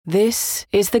This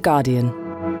is The Guardian.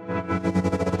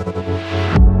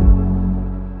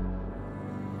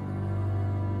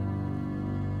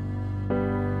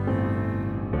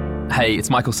 Hey,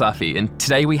 it's Michael Safi, and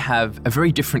today we have a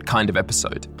very different kind of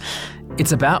episode.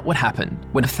 It's about what happened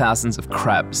when thousands of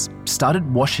crabs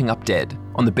started washing up dead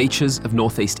on the beaches of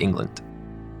northeast England.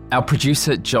 Our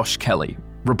producer, Josh Kelly,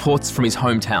 reports from his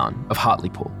hometown of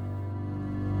Hartlepool.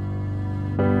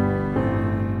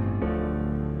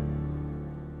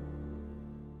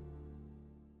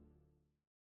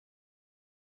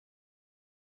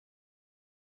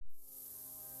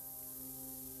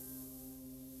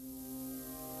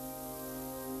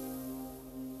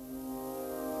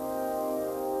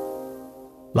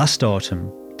 Last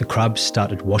autumn, the crabs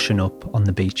started washing up on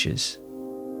the beaches.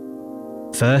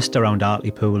 First around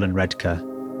Hartlepool and Redcar,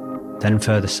 then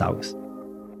further south.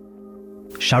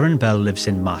 Sharon Bell lives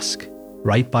in Mask,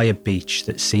 right by a beach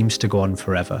that seems to go on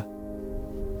forever.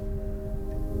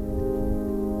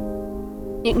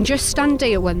 You can just stand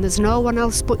here when there's no one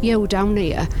else but you down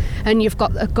here, and you've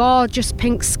got a gorgeous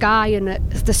pink sky and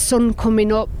the sun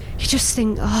coming up. You just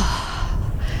think,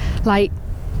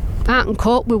 I can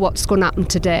cope with what's going to happen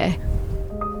today.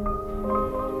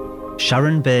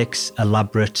 Sharon bakes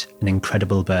elaborate and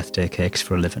incredible birthday cakes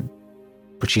for a living,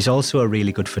 but she's also a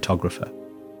really good photographer.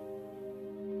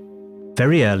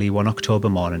 Very early one October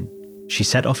morning, she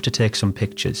set off to take some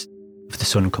pictures of the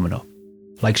sun coming up,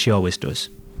 like she always does.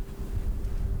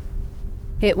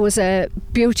 It was a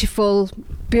beautiful,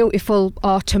 beautiful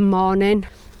autumn morning.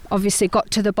 Obviously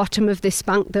got to the bottom of this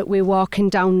bank that we're walking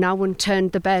down now and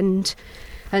turned the bend.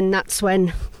 And that's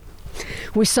when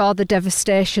we saw the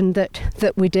devastation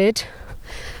that we did.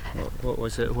 What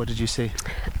was it? What did you see?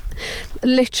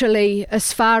 Literally,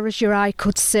 as far as your eye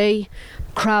could see,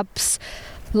 crabs,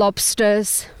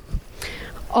 lobsters,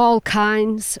 all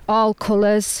kinds, all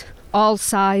colours, all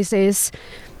sizes,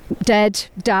 dead,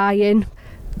 dying.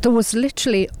 There was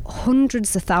literally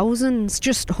hundreds of thousands,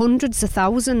 just hundreds of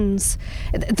thousands.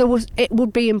 It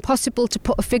would be impossible to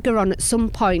put a figure on at some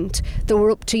point. They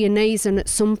were up to your knees, and at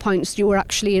some points you were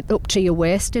actually up to your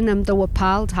waist in them. They were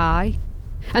piled high.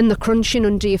 And they're crunching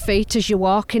under your feet as you're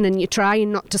walking, and you're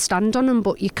trying not to stand on them,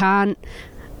 but you can't.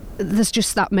 There's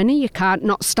just that many, you can't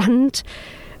not stand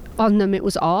on them. It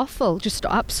was awful, just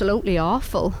absolutely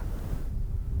awful.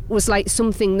 It was like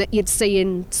something that you'd see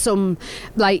in some,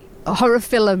 a horror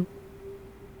film.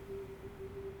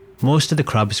 Most of the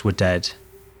crabs were dead,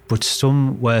 but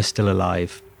some were still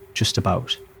alive, just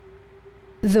about.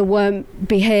 They weren't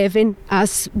behaving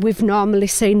as we've normally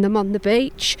seen them on the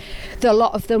beach. A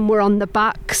lot of them were on the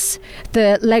backs,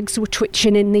 the legs were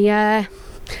twitching in the air,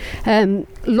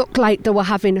 looked like they were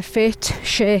having a fit,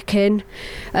 shaking.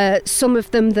 Some of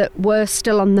them that were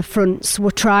still on the fronts were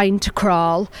trying to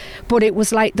crawl, but it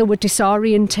was like they were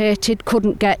disorientated,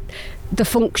 couldn't get the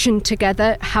function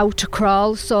together, how to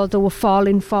crawl, so they were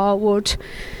falling forward,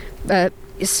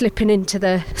 slipping into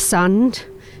the sand.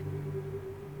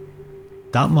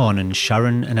 That morning,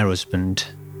 Sharon and her husband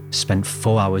spent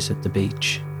 4 hours at the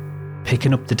beach,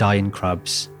 picking up the dying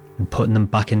crabs and putting them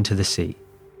back into the sea,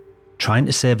 trying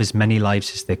to save as many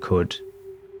lives as they could,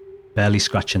 barely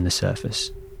scratching the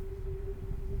surface.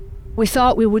 We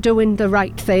thought we were doing the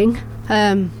right thing,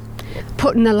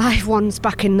 putting the live ones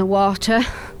back in the water.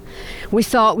 We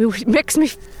thought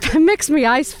makes me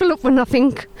eyes fill up when I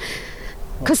think,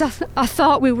 because I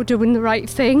thought we were doing the right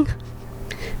thing.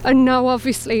 And now,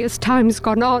 obviously, as time's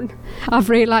gone on, I've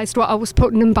realised what I was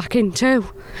putting them back into.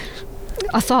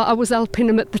 I thought I was helping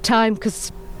them at the time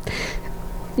because,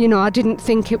 I didn't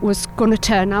think it was going to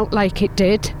turn out like it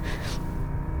did.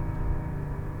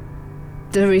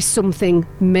 There is something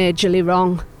majorly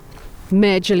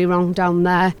wrong down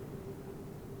there.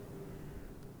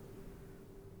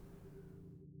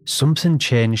 Something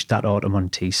changed that autumn on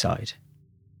Teesside.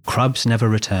 Crabs never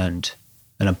returned,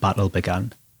 and a battle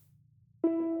began.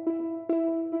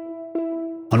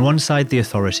 On one side, the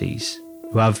authorities,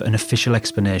 who have an official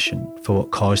explanation for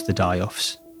what caused the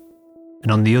die-offs,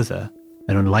 and on the other,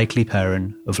 an unlikely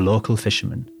pairing of local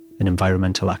fishermen and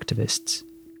environmental activists,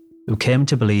 who came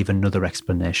to believe another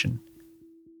explanation,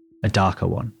 a darker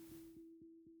one.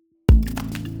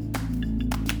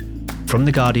 From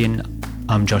The Guardian,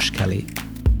 I'm Josh Kelly.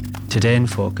 Today in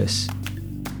Focus,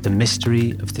 the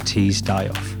mystery of the Tees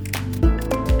die-off.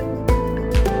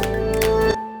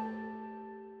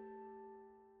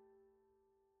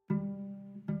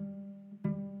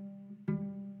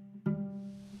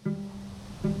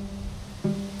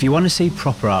 If you want to see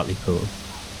proper Hartlepool,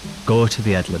 go to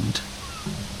the Headland.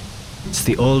 It's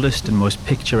the oldest and most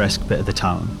picturesque bit of the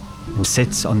town and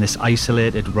sits on this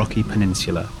isolated rocky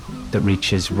peninsula that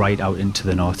reaches right out into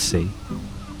the North Sea.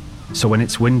 So when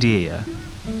it's windy here,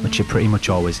 which it pretty much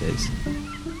always is,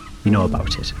 you know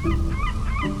about it.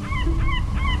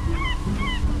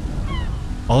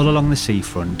 All along the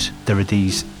seafront, there are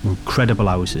these incredible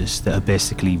houses that are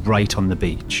basically right on the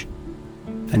beach.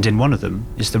 And in one of them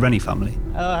is the Rennie family.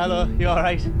 Hello, you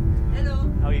alright? Hello.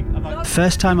 How are you?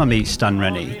 First time I meet Stan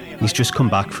Rennie, he's just come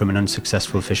back from an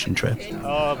unsuccessful fishing trip.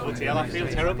 Oh, bloody hell, I feel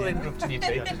terrible interrupting you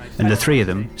too. And the three of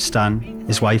them, Stan,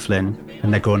 his wife Lynn,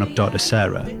 and their grown-up daughter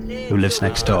Sarah, who lives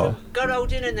next door, Got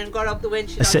out in and then got up the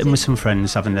winch. are sitting with some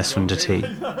friends having their Sunday tea.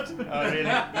 Oh, really?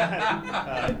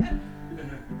 Have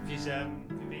you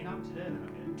been out today then,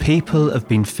 have you? People have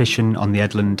been fishing on the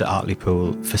Edland at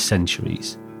Hartlepool for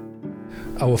centuries.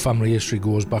 Our family history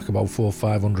goes back about 400 or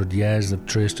 500 years. They've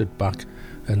traced it back,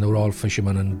 and they were all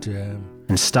fishermen.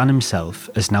 And Stan himself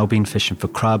has now been fishing for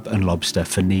crab and lobster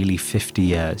for nearly 50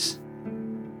 years.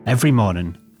 Every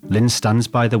morning, Lynn stands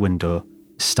by the window,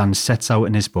 Stan sets out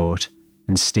in his boat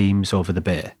and steams over the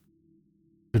bay.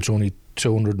 It's only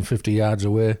 250 yards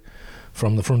away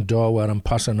from the front door where I'm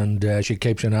passing, and she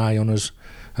keeps an eye on us.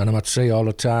 And I'm at sea all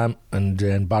the time, and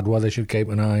in bad weather she'll keep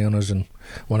an eye on us, and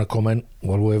when I come in,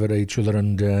 we'll wave at each other,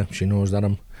 and she knows that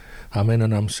I'm in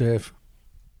and I'm safe.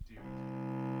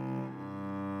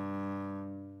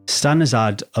 Stan has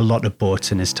had a lot of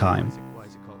boats in his time,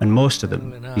 and most of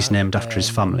them he's named after his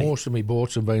family. Most of my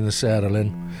boats have been the Sarah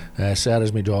Lynn.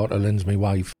 Sarah's my daughter, Lynn's my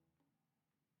wife.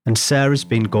 And Sarah's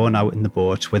been going out in the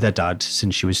boat with her dad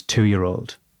since she was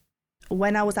 2-year-old.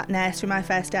 When I was at nursery, my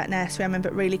first day at nursery, I remember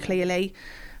it really clearly.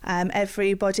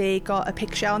 Everybody got a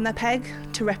picture on their peg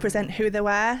to represent who they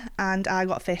were, and I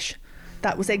got fish.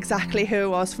 That was exactly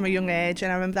who I was from a young age,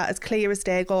 and I remember that as clear as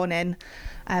day going in.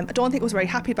 I don't think I was very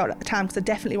happy about it at the time because I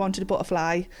definitely wanted a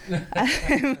butterfly.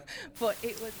 But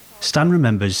it was. Stan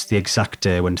remembers the exact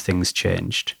day when things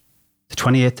changed, the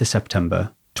 28th of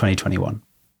September, 2021.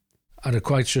 I had a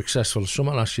quite successful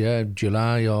summer last year,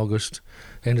 July, August,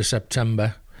 into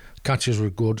September. Catches were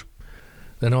good.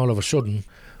 Then all of a sudden,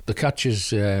 the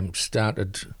catches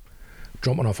started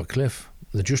dropping off a cliff.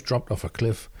 They just dropped off a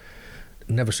cliff.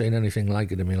 Never seen anything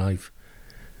like it in my life.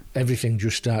 Everything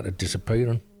just started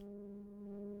disappearing.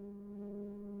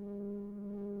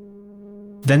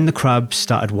 Then the crabs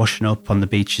started washing up on the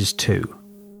beaches too.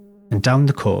 And down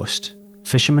the coast,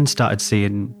 fishermen started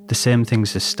seeing the same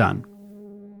things as Stan.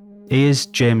 Here's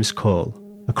James Cole,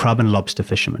 a crab and lobster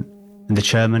fisherman, and the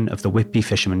chairman of the Whitby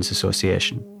Fishermen's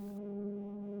Association.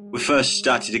 We first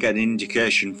started to get an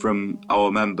indication from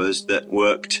our members that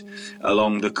worked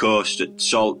along the coast at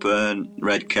Saltburn,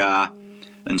 Redcar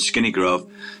and Skinnygrove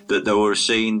that they were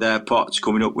seeing their pots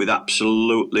coming up with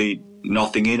absolutely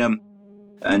nothing in them.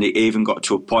 And it even got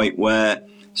to a point where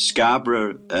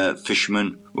Scarborough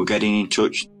fishermen were getting in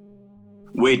touch.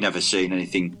 We'd never seen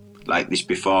anything like this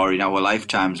before in our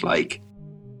lifetimes. The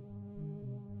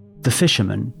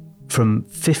fishermen, from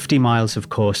 50 miles of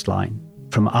coastline,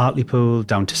 from Hartlepool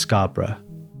down to Scarborough,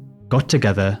 got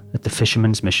together at the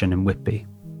Fishermen's Mission in Whitby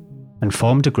and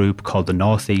formed a group called the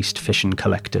North East Fishing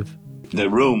Collective. The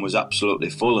room was absolutely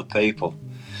full of people,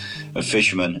 of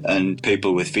fishermen and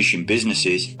people with fishing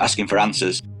businesses asking for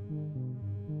answers.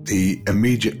 The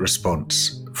immediate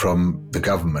response from the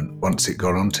government, once it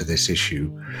got onto this issue,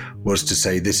 was to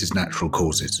say this is natural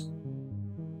causes.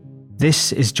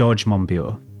 This is George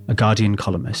Monbiot, a Guardian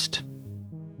columnist.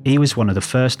 He was one of the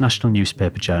first national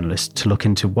newspaper journalists to look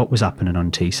into what was happening on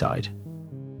Teesside.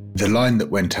 The line that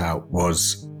went out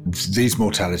was, these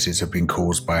mortalities have been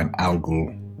caused by an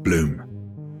algal bloom.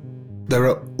 There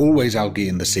are always algae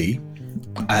in the sea,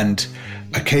 and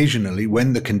occasionally,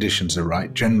 when the conditions are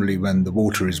right, generally when the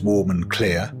water is warm and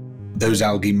clear, those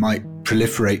algae might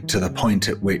proliferate to the point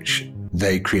at which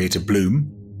they create a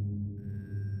bloom.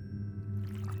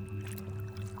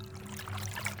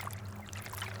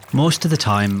 Most of the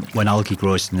time, when algae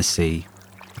grows in the sea,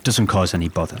 it doesn't cause any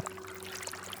bother.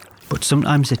 But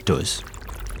sometimes it does.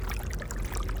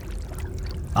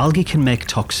 Algae can make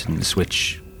toxins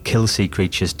which kill sea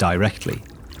creatures directly.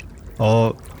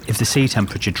 Or, if the sea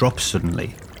temperature drops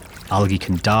suddenly, algae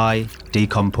can die,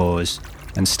 decompose,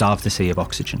 and starve the sea of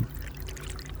oxygen.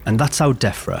 And that's how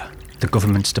DEFRA, the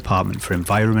government's Department for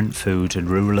Environment, Food and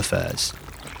Rural Affairs,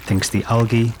 thinks the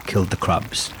algae killed the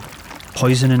crabs.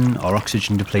 Poisoning or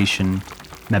oxygen depletion,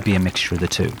 maybe a mixture of the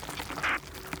two.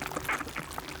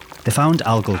 They found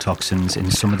algal toxins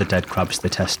in some of the dead crabs they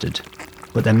tested,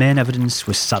 but their main evidence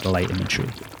was satellite imagery,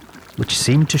 which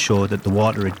seemed to show that the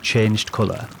water had changed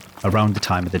colour around the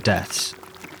time of the deaths,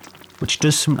 which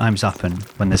does sometimes happen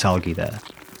when there's algae there.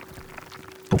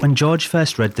 But when George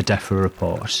first read the DEFRA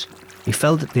report, he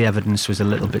felt that the evidence was a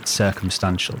little bit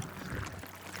circumstantial,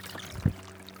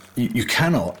 You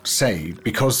cannot say,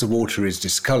 because the water is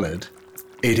discoloured,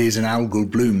 it is an algal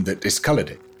bloom that discoloured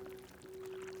it.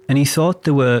 And he thought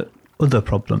there were other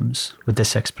problems with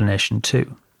this explanation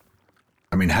too.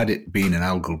 I mean, had it been an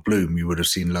algal bloom, you would have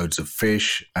seen loads of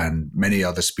fish and many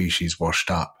other species washed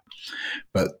up.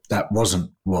 But that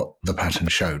wasn't what the pattern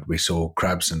showed. We saw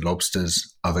crabs and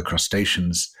lobsters, other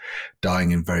crustaceans,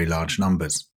 dying in very large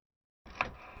numbers.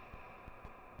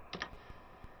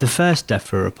 The first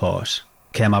DEFRA report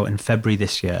came out in February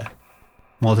this year,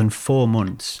 more than 4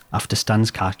 months after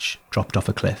Stan's catch dropped off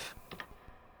a cliff.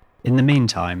 In the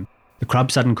meantime, the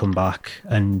crabs hadn't come back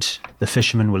and the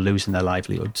fishermen were losing their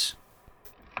livelihoods.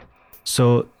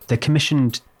 So they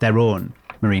commissioned their own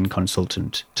marine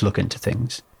consultant to look into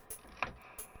things.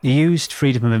 He used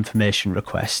Freedom of Information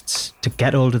requests to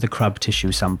get hold of the crab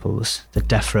tissue samples that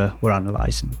DEFRA were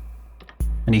analysing.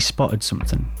 And he spotted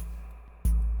something.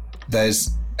 There's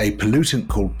a pollutant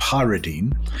called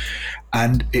pyridine,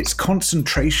 and its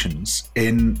concentrations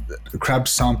in crabs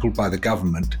sampled by the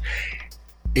government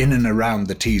in and around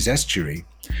the Tees estuary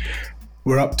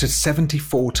were up to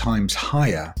 74 times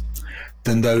higher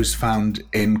than those found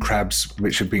in crabs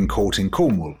which had been caught in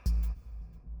Cornwall.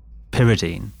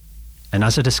 Pyridine, an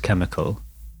hazardous chemical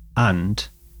and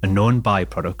a known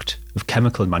byproduct of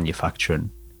chemical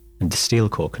manufacturing and the steel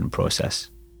coking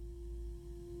process.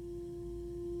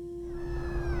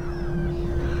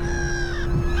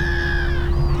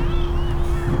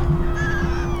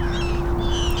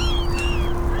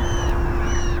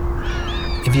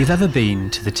 If you've ever been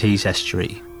to the Tees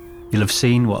estuary, you'll have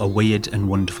seen what a weird and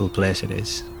wonderful place it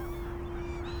is.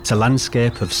 It's a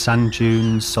landscape of sand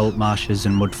dunes, salt marshes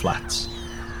and mud flats.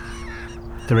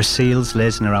 There are seals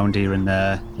lazing around here and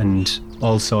there, and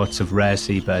all sorts of rare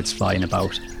seabirds flying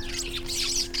about.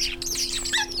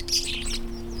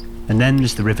 And then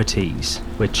there's the River Tees,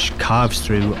 which carves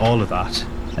through all of that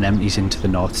and empties into the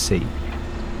North Sea.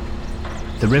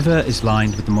 The river is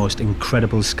lined with the most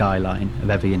incredible skyline of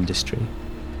heavy industry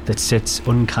that sits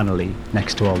uncannily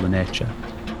next to all the nature.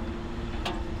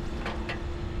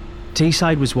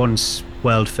 Teesside was once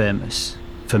world famous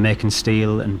for making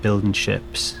steel and building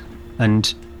ships,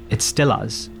 and it still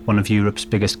has one of Europe's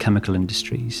biggest chemical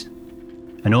industries.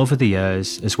 And over the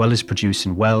years, as well as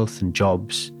producing wealth and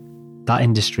jobs, that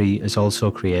industry has also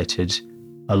created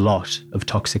a lot of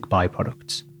toxic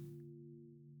byproducts.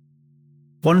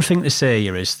 One thing to say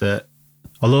here is that,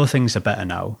 although things are better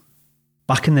now,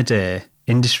 back in the day,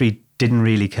 industry didn't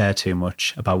really care too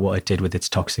much about what it did with its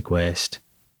toxic waste.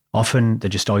 Often they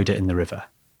just oiled it in the river.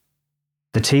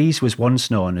 The Tees was once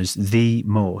known as the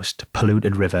most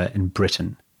polluted river in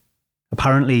Britain.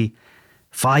 Apparently,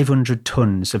 500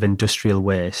 tonnes of industrial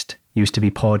waste used to be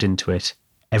poured into it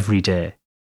every day.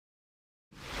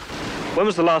 When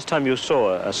was the last time you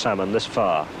saw a salmon this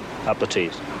far up the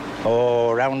Tees? Oh,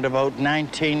 around about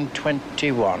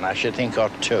 1921, I should think, or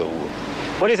two.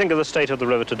 What do you think of the state of the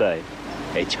river today?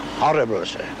 It's horrible,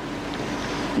 sir.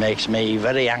 Makes me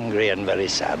very angry and very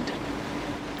sad.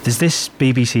 There's this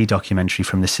BBC documentary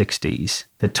from the 60s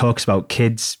that talks about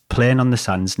kids playing on the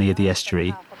sands near the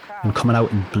estuary and coming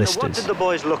out in blisters. What did the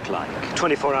boys look like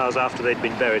 24 hours after they'd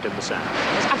been buried in the sand?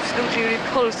 It's absolutely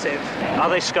repulsive. Are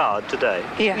they scarred today?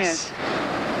 Yes.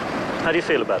 How do you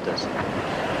feel about this?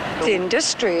 The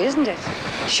industry, isn't it?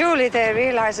 Surely they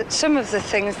realise that some of the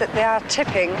things that they are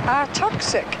tipping are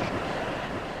toxic.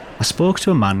 I spoke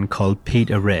to a man called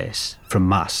Peter Race from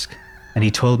Mask, and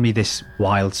he told me this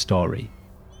wild story.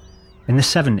 In the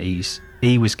 70s,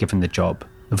 he was given the job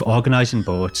of organising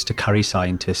boats to carry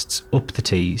scientists up the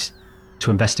Tees to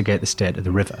investigate the state of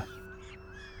the river.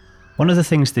 One of the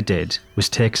things they did was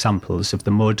take samples of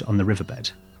the mud on the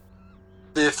riverbed.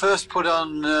 They first put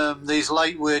on these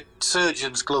lightweight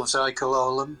surgeon's gloves, I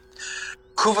call them,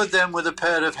 covered them with a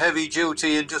pair of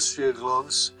heavy-duty industrial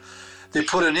gloves. They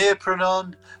put an apron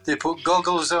on, they put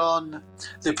goggles on,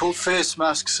 they put face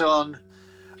masks on,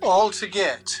 all to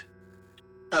get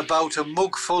about a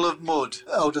mug full of mud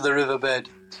out of the riverbed.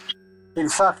 In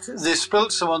fact, they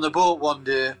spilt some on the boat one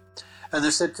day, and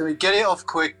they said to me, get it off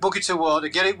quick, bucket of water,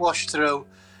 get it washed through.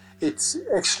 It's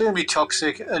extremely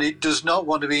toxic and it does not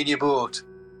want to be in your boat.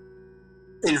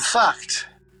 In fact,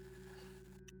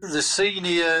 the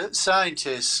senior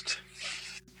scientist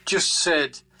just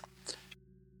said,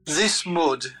 this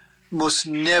mud must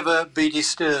never be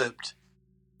disturbed.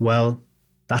 Well,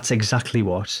 that's exactly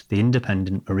what the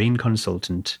independent marine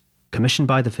consultant, commissioned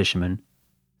by the fishermen,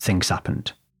 thinks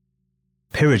happened.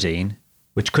 Pyridine,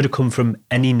 which could have come from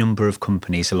any number of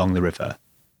companies along the river,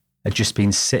 had just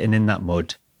been sitting in that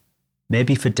mud,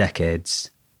 maybe for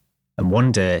decades, and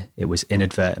one day it was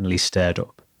inadvertently stirred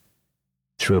up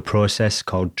through a process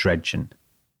called dredging.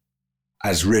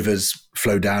 As rivers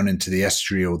flow down into the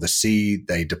estuary or the sea,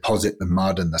 they deposit the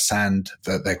mud and the sand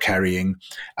that they're carrying,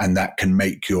 and that can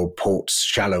make your ports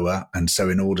shallower. And so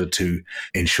in order to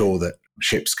ensure that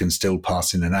ships can still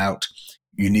pass in and out,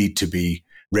 you need to be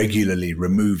regularly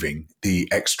removing the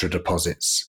extra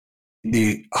deposits.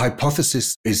 The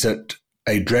hypothesis is that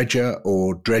a dredger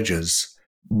or dredgers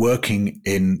working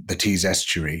in the Tees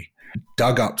estuary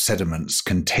dug up sediments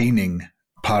containing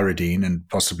pyridine and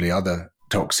possibly other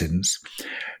toxins,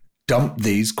 dumped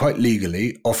these quite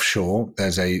legally offshore.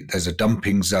 There's a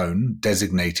dumping zone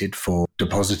designated for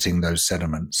depositing those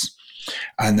sediments.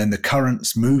 And then the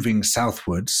currents moving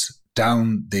southwards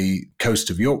down the coast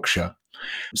of Yorkshire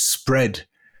spread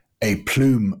a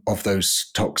plume of those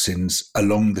toxins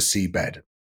along the seabed.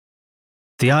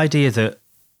 The idea that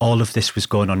all of this was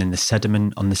going on in the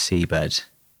sediment on the seabed,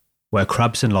 where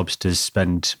crabs and lobsters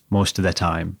spend most of their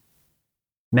time,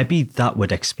 maybe that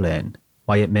would explain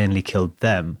why it mainly killed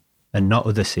them and not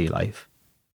other sea life.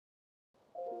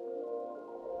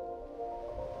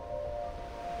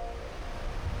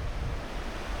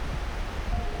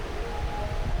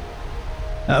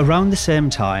 At around the same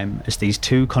time as these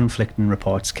two conflicting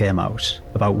reports came out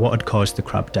about what had caused the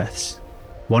crab deaths,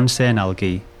 one saying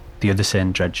algae, the other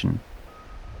saying dredging,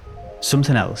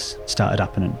 something else started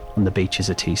happening on the beaches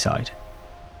at Teesside.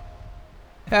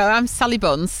 I'm Sally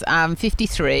Bunce, I'm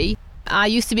 53. I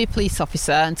used to be a police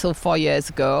officer until 4 years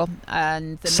ago.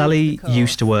 And Sally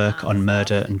used to work on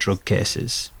murder and drug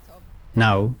cases.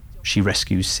 Now she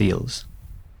rescues seals.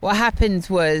 What happened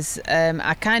was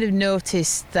I kind of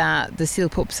noticed that the seal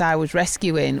pups I was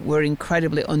rescuing were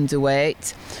incredibly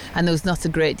underweight and there was not a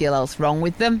great deal else wrong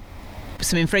with them.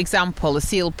 So, I mean, for example,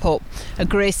 a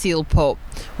grey seal pup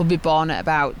would be born at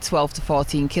about 12 to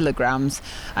 14 kilograms,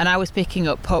 and I was picking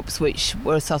up pups which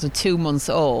were sort of 2 months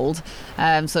old,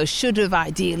 so should have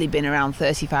ideally been around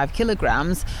 35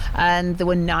 kilograms, and there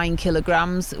were 9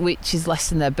 kilograms, which is less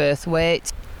than their birth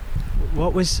weight.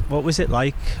 What was it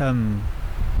like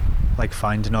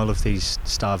finding all of these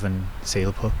starving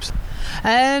seal pups?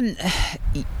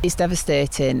 It's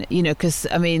devastating, because,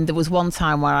 I mean, there was one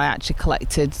time where I actually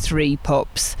collected 3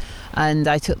 pups and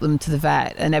I took them to the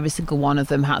vet and every single one of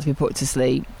them had to be put to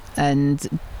sleep.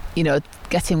 And,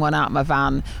 getting one out of my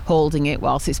van, holding it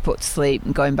whilst it's put to sleep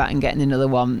and going back and getting another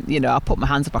one, I put my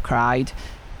hands up, I cried.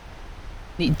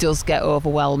 It does get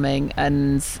overwhelming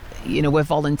and, we're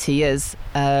volunteers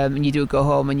and you do go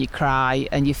home and you cry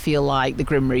and you feel like the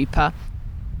Grim Reaper.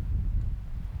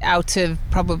 Out of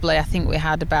probably, I think we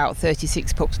had about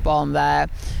 36 pups born there.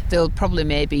 There'll probably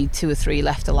maybe 2 or 3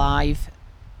 left alive.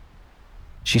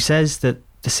 She says that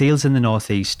the seals in the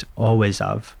northeast always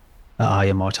have a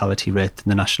higher mortality rate than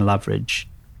the national average.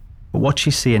 But what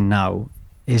she's seeing now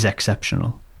is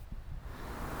exceptional.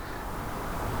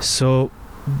 So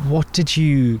what did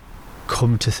you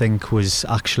come to think was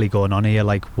actually going on here?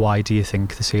 Why do you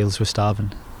think the seals were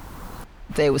starving?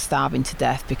 They were starving to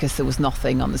death because there was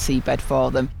nothing on the seabed for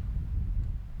them.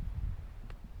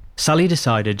 Sally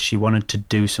decided she wanted to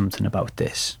do something about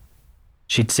this.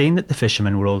 She'd seen that the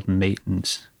fishermen were holding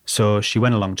meetings, so she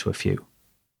went along to a few.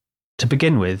 To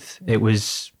begin with, it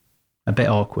was a bit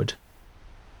awkward.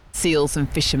 Seals and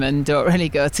fishermen don't really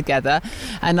go together,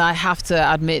 and I have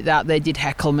to admit that they did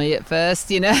heckle me at first,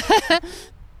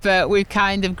 But we've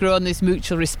kind of grown this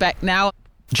mutual respect now.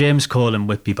 James Colin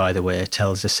Whitby, by the way,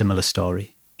 tells a similar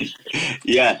story.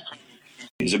 Yeah,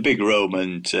 it was a big room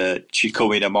and she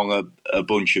come in among a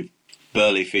bunch of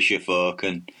burly fisher folk,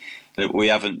 and we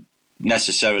haven't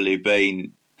necessarily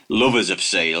been lovers of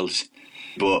seals,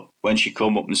 but when she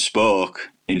come up and spoke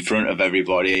in front of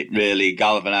everybody, it really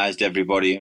galvanised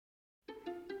everybody.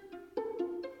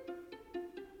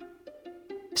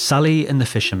 Sally and the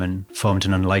fishermen formed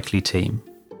an unlikely team.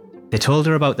 They told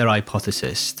her about their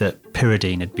hypothesis that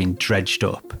pyridine had been dredged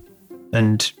up,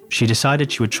 and she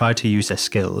decided she would try to use their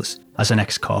skills as an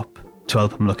ex-cop to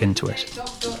help them look into it.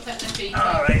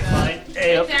 All right, fine.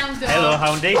 Hey up. Hello,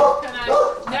 Houndy.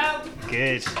 No.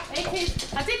 Good.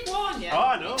 I did warn you.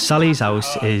 Oh, no. Sally's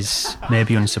house is,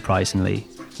 maybe unsurprisingly,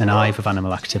 an hive of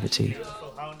animal activity.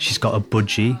 She's got a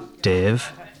budgie, Dave,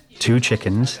 2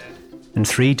 chickens, and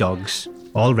 3 dogs,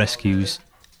 all rescues,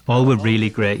 all with really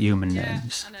great human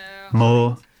names.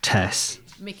 Mo, Tess,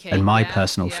 Mickey, and my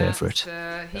personal favourite,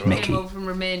 he Mickey. came over from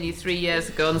Romania 3 years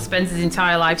ago and spends his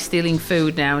entire life stealing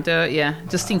food now, don't you?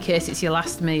 Just in case it's your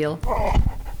last meal.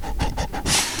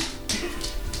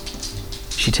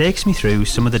 She takes me through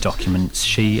some of the documents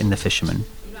she and the fishermen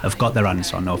have got their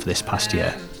hands on over this past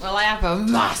year. Well, I have a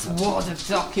mass wad of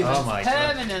documents. Oh my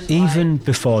God. Permanent. Even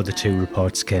before the 2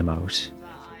 reports came out,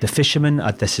 The fishermen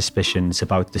had their suspicions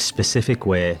about the specific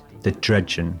way that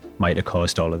dredging might have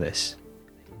caused all of this.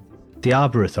 The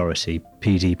Harbour Authority,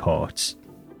 PD Ports,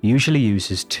 usually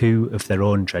uses 2 of their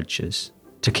own dredgers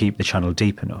to keep the channel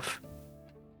deep enough.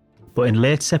 But in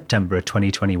late September of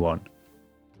 2021,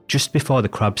 just before the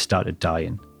crabs started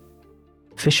dying,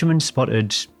 fishermen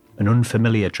spotted an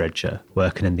unfamiliar dredger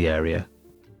working in the area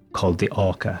called the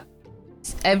Orca.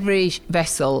 Every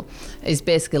vessel is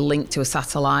basically linked to a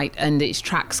satellite and its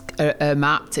tracks are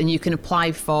mapped, and you can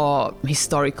apply for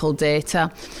historical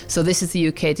data. So this is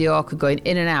the UKD Orca going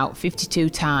in and out 52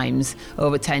 times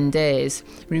over 10 days,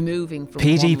 removing from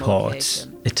PD one Ports,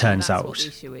 location. it turns out,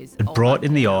 had brought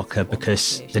in the Orca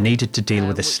because they needed to deal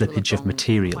with a slippage of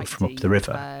material from up the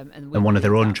river, and one of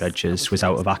their own dredgers was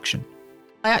out of action.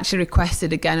 I actually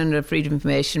requested, again under a Freedom of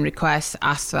Information request,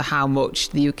 asked for how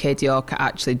much the UKD Orca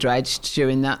actually dredged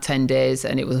during that 10 days,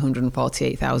 and it was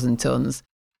 148,000 tonnes.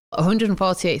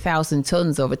 148,000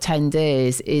 tonnes over 10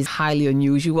 days is highly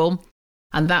unusual,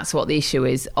 and that's what the issue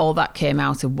is. All that came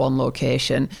out of one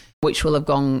location, which will have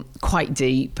gone quite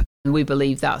deep, and we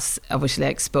believe that's obviously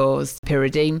exposed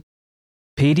pyridine.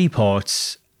 PD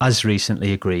Ports has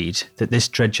recently agreed that this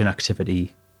dredging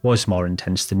activity was more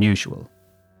intense than usual.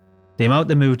 The amount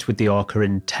they moved with the Orca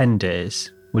in 10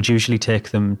 days would usually take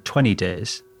them 20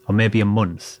 days, or maybe a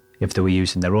month, if they were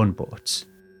using their own boats.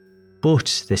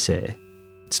 But, they say,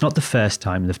 it's not the first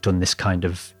time they've done this kind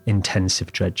of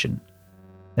intensive dredging.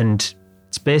 And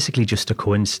it's basically just a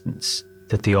coincidence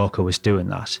that the Orca was doing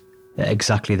that at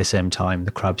exactly the same time the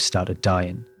crabs started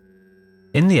dying.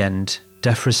 In the end,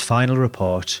 DEFRA's final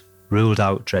report ruled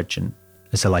out dredging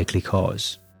as a likely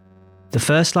cause. The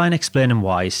first line explaining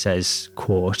why says,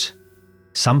 quote,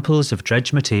 "Samples of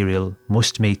dredged material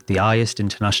must meet the highest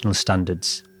international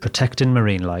standards protecting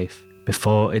marine life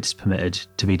before it's permitted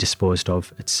to be disposed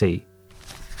of at sea."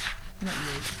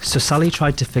 So Sally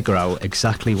tried to figure out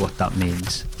exactly what that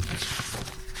means.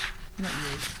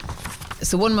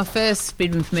 So one of my first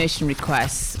Freedom of Information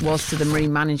requests was to the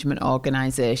Marine Management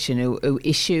Organisation who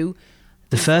issue.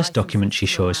 The first document she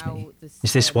shows me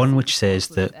is this one which says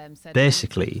that,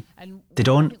 basically, they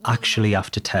don't actually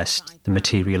have to test the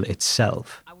material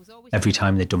itself every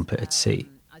time they dump it at sea.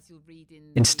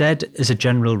 Instead, as a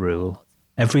general rule,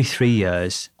 every 3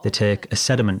 years they take a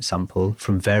sediment sample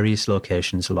from various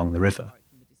locations along the river.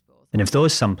 And if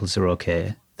those samples are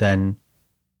okay, then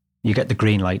you get the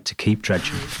green light to keep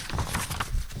dredging.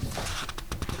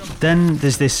 Then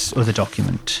there's this other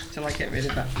document. Shall I get rid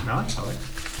of that? No, it's all right.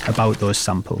 About those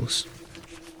samples.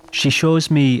 She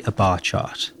shows me a bar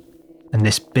chart and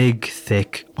this big,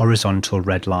 thick, horizontal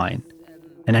red line,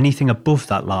 and anything above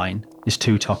that line is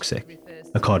too toxic,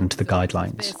 according to the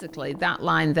guidelines. Basically, that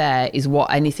line there is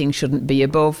what anything shouldn't be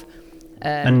above.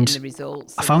 And in the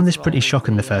results. I found this pretty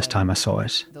shocking the first time I saw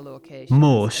it.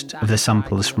 Most of the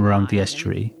samples from around the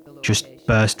estuary just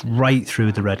burst right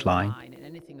through the red line.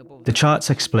 The chart's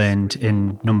explained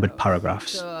in numbered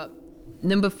paragraphs.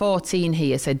 Number 14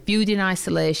 here said, viewed in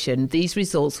isolation, these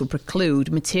results will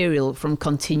preclude material from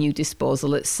continued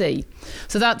disposal at sea.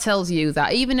 So that tells you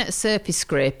that even at surface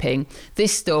scraping,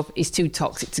 this stuff is too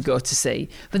toxic to go to sea.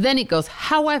 But then it goes,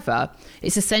 however,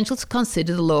 it's essential to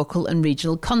consider the local and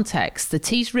regional context. The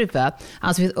Tees River,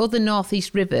 as with other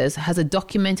northeast rivers, has a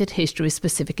documented history of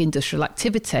specific industrial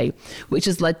activity, which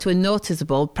has led to a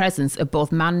noticeable presence of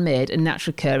both man-made and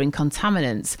naturally occurring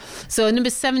contaminants. So number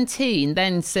 17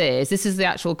 then says, this is the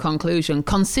actual conclusion,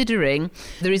 considering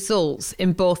the results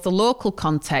in both the local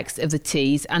context of the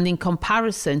Tees and in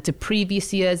comparison to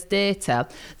previous year's data,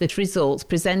 the results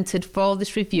presented for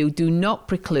this review do not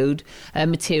preclude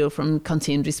material from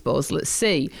continued disposal at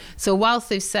sea. So whilst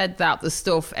they've said that the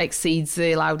stuff exceeds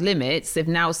the allowed limits, they've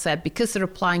now said because they're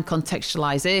applying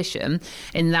contextualisation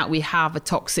in that we have a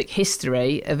toxic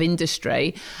history of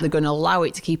industry, they're going to allow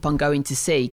it to keep on going to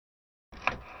sea.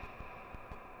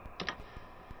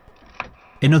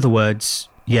 In other words,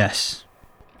 yes,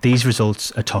 these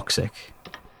results are toxic,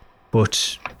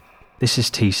 but this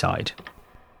is Teesside.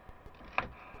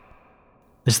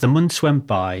 As the months went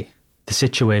by, the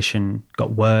situation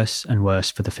got worse and worse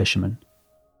for the fishermen.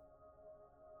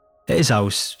 At his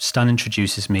house, Stan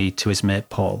introduces me to his mate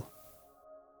Paul.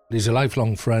 He's a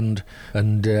lifelong friend,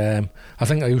 and I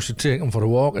think I used to take him for a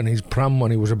walk in his pram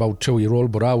when he was about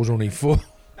 2-year-old, but I was only 4.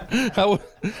 I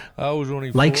was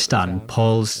only 4. Like Stan,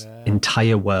 Paul's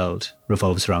entire world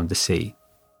revolves around the sea.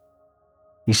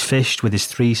 He's fished with his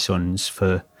 3 sons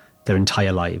for their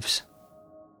entire lives.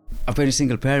 I've been a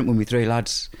single parent with my 3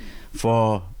 lads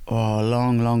for a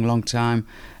long time,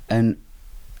 and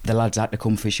the lads had to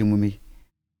come fishing with me.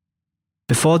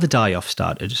 Before the die-off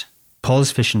started,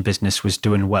 Paul's fishing business was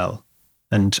doing well,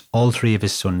 and all 3 of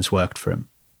his sons worked for him.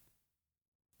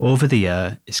 Over the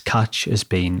year, his catch has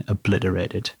been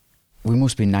obliterated. We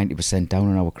must be 90% down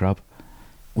on our crab.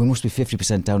 We must be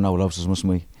 50% down on our lobsters, mustn't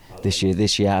we? This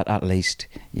year at least,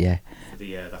 yeah. For the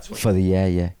year, that's what. For the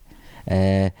year,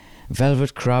 yeah.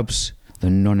 Velvet crabs, they're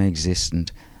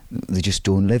non-existent. They just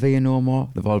don't live here no more.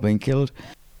 They've all been killed.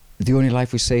 The only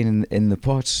life we've seen in the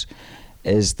pots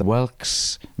is the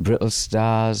whelks, brittle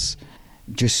stars,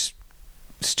 just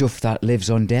stuff that lives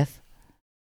on death.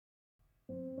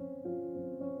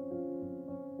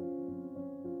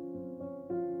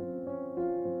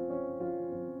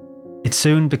 It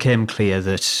soon became clear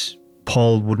that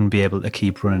Paul wouldn't be able to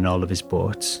keep running all of his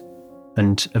boats,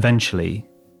 and eventually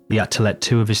he had to let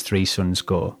 2 of his 3 sons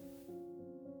go.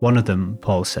 One of them,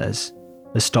 Paul says,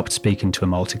 has stopped speaking to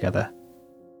him altogether.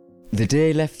 The day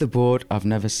he left the boat, I've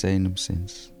never seen him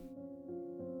since.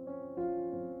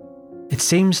 It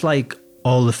seems like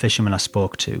all the fishermen I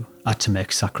spoke to had to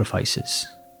make sacrifices.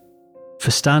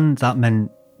 For Stan, that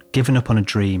meant giving up on a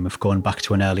dream of going back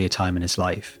to an earlier time in his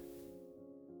life.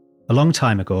 A long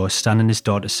time ago, Stan and his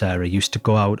daughter Sarah used to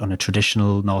go out on a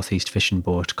traditional northeast fishing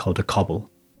boat called a cobble.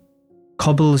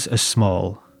 Cobbles are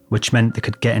small, which meant they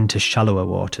could get into shallower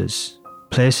waters,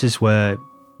 places where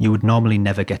you would normally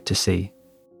never get to see.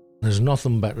 There's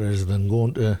nothing better than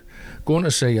going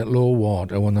to sea at low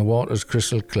water when the water's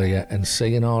crystal clear and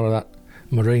seeing all of that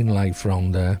marine life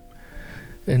around there.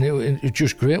 And it's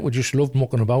just great. We just loved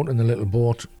mucking about in the little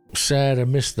boat. Sarah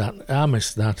missed that. I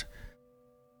missed that.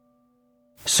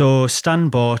 So Stan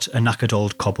bought a knackered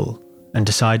old cobble and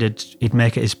decided he'd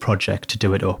make it his project to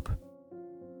do it up.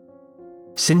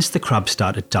 Since the crab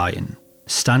started dying,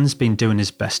 Stan's been doing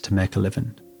his best to make a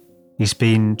living. He's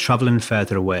been travelling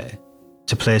further away,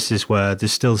 to places where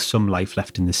there's still some life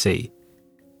left in the sea.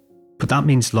 But that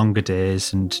means longer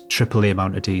days and triple the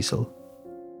amount of diesel.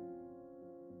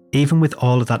 Even with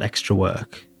all of that extra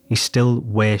work, he's still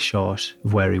way short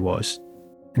of where he was.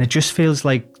 And it just feels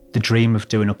like the dream of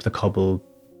doing up the cobble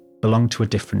belonged to a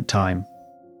different time.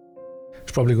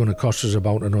 It's probably going to cost us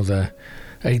about another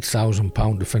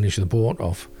 £8,000 to finish the boat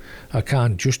off. I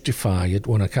can't justify it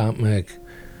when I can't make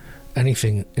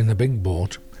anything in the big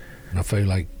boat. And I feel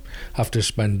like after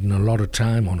spending a lot of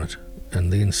time on it,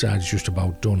 and the inside's just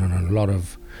about done, and a lot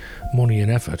of money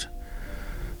and effort,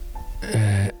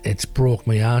 it's broke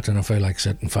my heart, and I feel like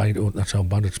setting fire to it. That's how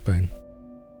bad it's been.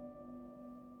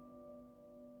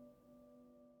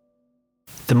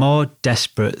 The more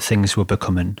desperate things were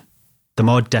becoming, the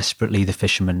more desperately the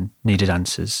fishermen needed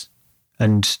answers,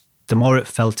 and the more it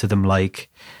felt to them like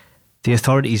the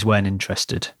authorities weren't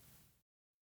interested.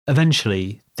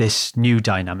 Eventually, this new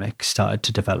dynamic started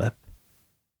to develop,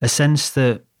 a sense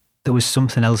that there was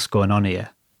something else going on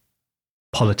here.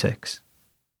 Politics.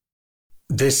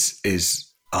 This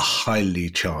is a highly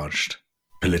charged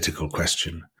political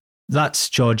question. That's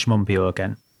George Monbiot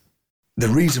again. The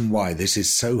reason why this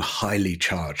is so highly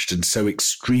charged and so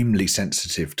extremely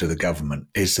sensitive to the government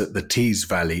is that the Tees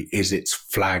Valley is its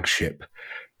flagship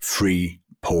free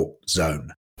port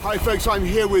zone. Hi folks, I'm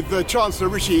here with Chancellor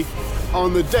Rishi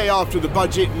on the day after the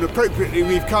budget, and appropriately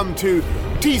we've come to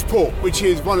Tees Port, which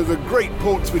is one of the great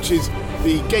ports, which is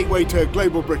the gateway to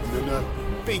global Britain, and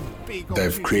a big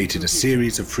They've created a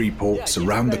series of free ports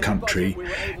around the country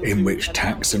in which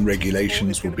tax and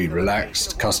regulations will be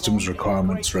relaxed, customs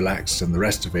requirements relaxed, and the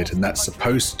rest of it, and that's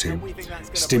supposed to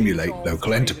stimulate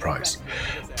local enterprise.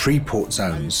 Free port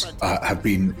zones have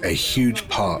been a huge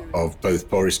part of both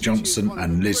Boris Johnson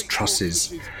and Liz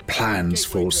Truss's plans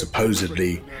for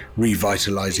supposedly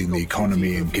revitalising the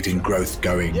economy and getting growth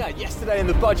going. Yeah, yesterday in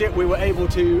the budget we were able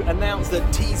to announce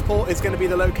that Tees Port is going to be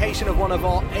the location of one of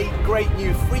our 8 great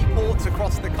new free ports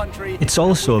across the country. It's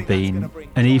also been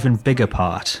an even bigger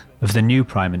part of the new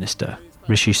Prime Minister,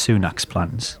 Rishi Sunak's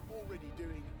plans.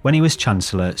 When he was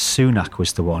Chancellor, Sunak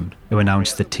was the one who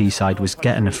announced that Teesside was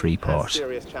getting a free port,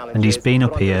 and he's been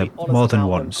up here more than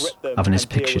once, having his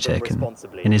picture taken,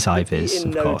 in his high-vis,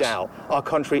 of course. Our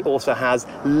country also has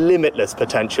limitless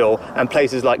potential, and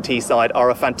places like Teesside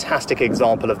are a fantastic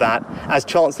example of that. As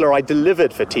Chancellor, I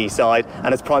delivered for Teesside,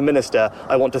 and as Prime Minister,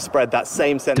 I want to spread that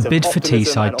same sense of optimism. The bid for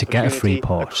Teesside to get a free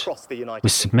port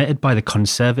was submitted by the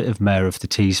Conservative Mayor of the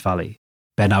Tees Valley,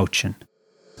 Ben Ouchen.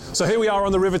 So here we are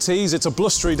on the River Tees. It's a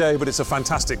blustery day, but it's a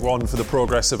fantastic one for the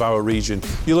progress of our region.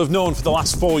 You'll have known for the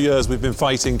last 4 years we've been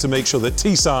fighting to make sure that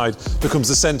Teesside becomes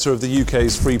the centre of the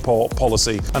UK's free port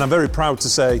policy. And I'm very proud to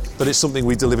say that it's something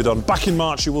we delivered on. Back in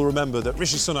March, you will remember that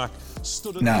Rishi Sunak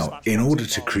stood at Now, in order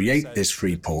to create this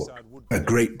free port, a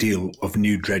great deal of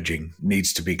new dredging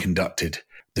needs to be conducted.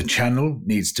 The channel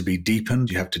needs to be deepened.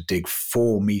 You have to dig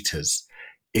 4 metres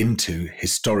into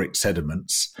historic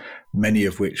sediments, many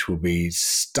of which will be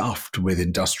stuffed with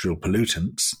industrial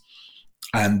pollutants.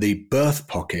 And the berth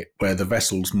pocket where the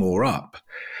vessels moor up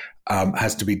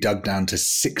has to be dug down to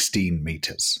 16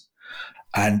 metres.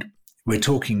 And we're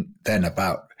talking then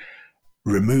about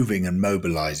removing and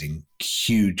mobilising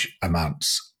huge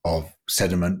amounts of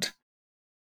sediment.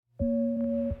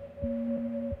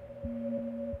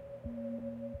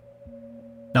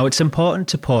 Now, it's important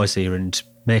to pause here and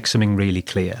make something really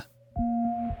clear.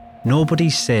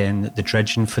 Nobody's saying that the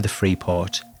dredging for the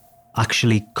Freeport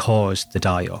actually caused the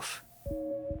die-off.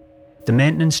 The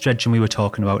maintenance dredging we were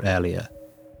talking about earlier,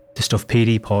 the stuff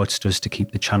PD Ports does to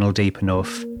keep the channel deep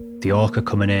enough, the Orca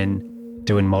coming in,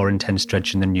 doing more intense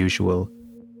dredging than usual,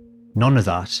 none of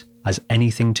that has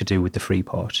anything to do with the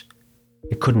Freeport.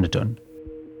 It couldn't have done.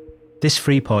 This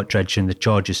Freeport dredging that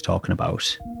George is talking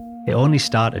about, it only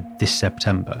started this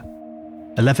September,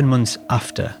 11 months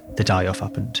after the die-off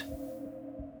happened.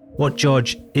 What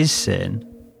George is saying,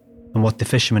 and what the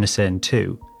fishermen are saying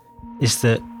too, is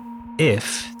that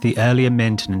if the earlier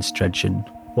maintenance dredging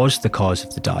was the cause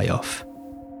of the die-off,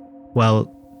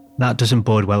 well, that doesn't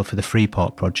bode well for the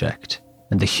Freeport project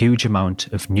and the huge amount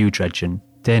of new dredging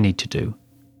they need to do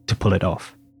to pull it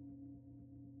off.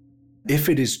 If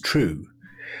it is true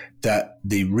that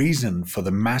the reason for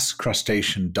the mass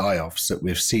crustacean die-offs that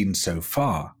we've seen so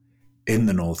far in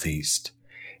the northeast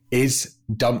is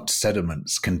dumped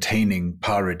sediments containing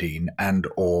pyridine and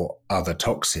or other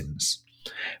toxins,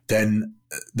 then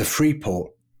the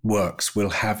Freeport works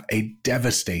will have a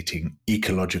devastating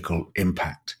ecological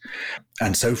impact.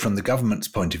 And so from the government's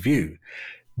point of view,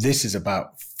 this is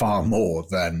about far more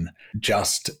than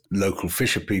just local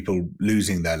fisher people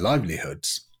losing their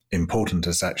livelihoods, important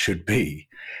as that should be.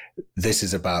 This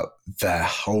is about their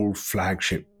whole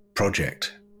flagship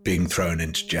project being thrown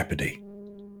into jeopardy.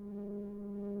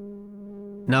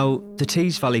 Now, the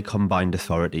Tees Valley Combined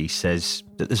Authority says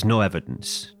that there's no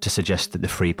evidence to suggest that the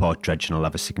Freeport dredging will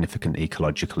have a significant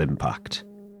ecological impact.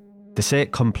 They say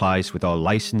it complies with all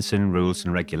licensing rules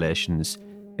and regulations,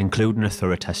 including a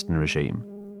thorough testing regime.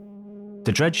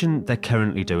 The dredging they're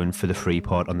currently doing for the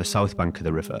Freeport on the south bank of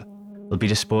the river will be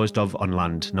disposed of on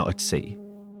land, not at sea.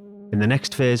 In the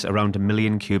next phase, around 1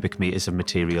 million cubic metres of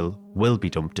material will be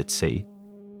dumped at sea.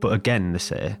 But again, they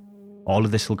say, all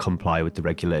of this will comply with the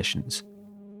regulations.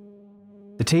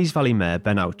 The Tees Valley Mayor,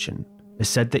 Ben Auchen, has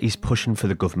said that he's pushing for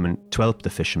the government to help the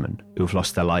fishermen who've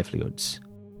lost their livelihoods.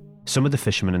 Some of the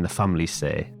fishermen and the families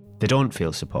say they don't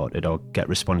feel supported or get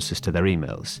responses to their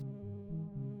emails.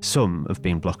 Some have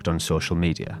been blocked on social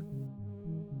media.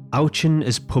 Auchen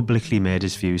has publicly made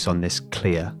his views on this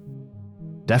clear.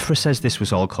 DEFRA says this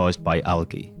was all caused by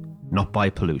algae, not by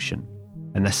pollution,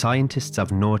 and the scientists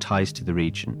have no ties to the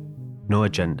region, no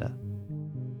agenda.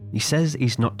 He says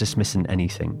he's not dismissing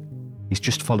anything, he's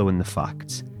just following the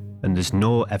facts, and there's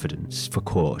no evidence for,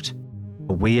 quote,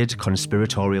 a weird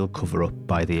conspiratorial cover-up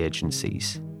by the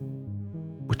agencies.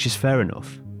 Which is fair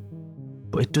enough,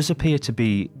 but it does appear to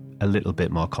be a little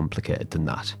bit more complicated than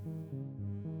that.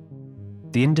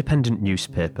 The Independent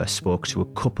newspaper spoke to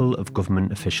a couple of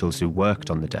government officials who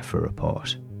worked on the DEFRA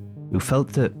report, who felt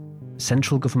that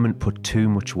central government put too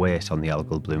much weight on the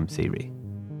algal bloom theory.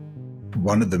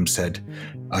 One of them said,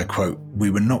 I quote, "We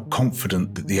were not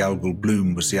confident that the algal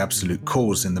bloom was the absolute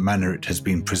cause in the manner it has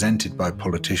been presented by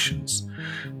politicians.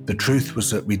 The truth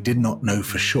was that we did not know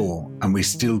for sure, and we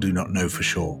still do not know for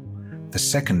sure. The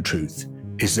second truth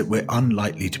is that we're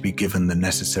unlikely to be given the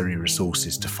necessary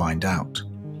resources to find out."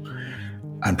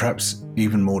 And perhaps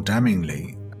even more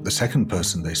damningly, the second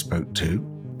person they spoke to,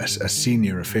 a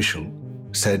senior official,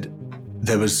 said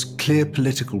there was clear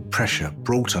political pressure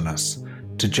brought on us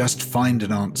to just find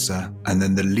an answer, and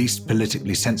then the least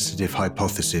politically sensitive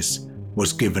hypothesis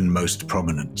was given most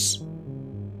prominence.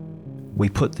 We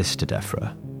put this to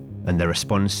DEFRA, and their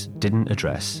response didn't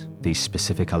address these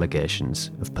specific allegations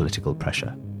of political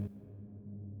pressure.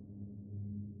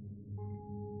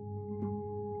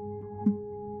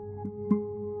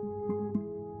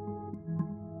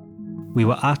 We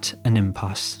were at an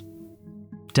impasse.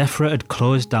 DEFRA had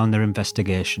closed down their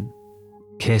investigation.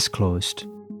 Case closed.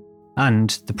 And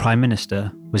the Prime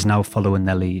Minister was now following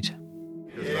their lead.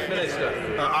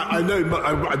 I know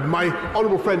my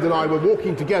honourable friend and I were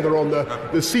walking together on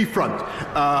the seafront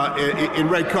in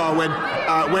Redcar when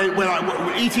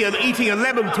eating a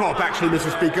lemon top, actually,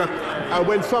 Mr. Speaker,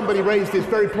 when somebody raised this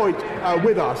very point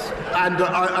with us, and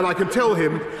I can tell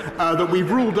him that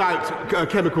we've ruled out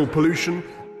chemical pollution.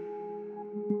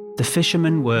 The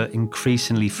fishermen were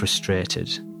increasingly frustrated.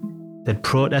 They'd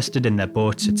protested in their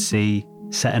boats at sea,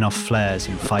 setting off flares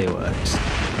and fireworks.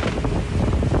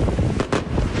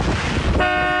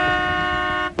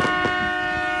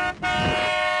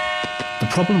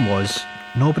 problem was,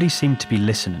 nobody seemed to be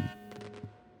listening.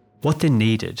 What they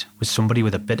needed was somebody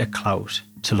with a bit of clout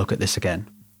to look at this again.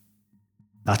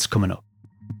 That's coming up.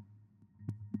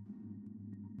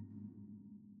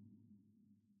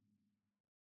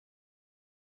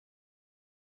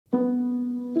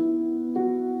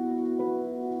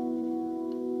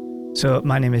 So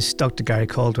my name is Dr. Gary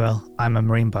Caldwell. I'm a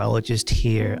marine biologist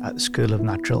here at the School of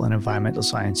Natural and Environmental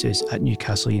Sciences at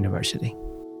Newcastle University.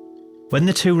 When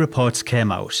the two reports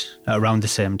came out at around the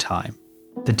same time,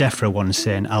 the DEFRA one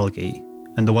saying algae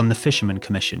and the one the fishermen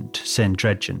commissioned saying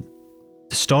dredging,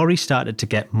 the story started to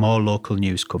get more local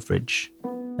news coverage,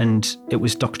 and it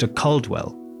was Dr. Caldwell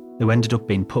who ended up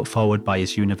being put forward by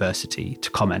his university to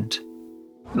comment.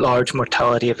 Large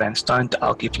mortality events down to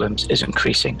algae blooms is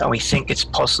increasing, and we think it's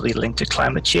possibly linked to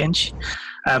climate change.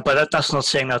 But that's not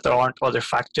saying that there aren't other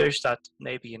factors that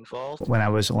may be involved. When I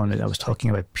was on it, I was talking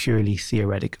about purely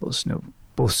theoreticals.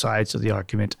 Both sides of the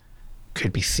argument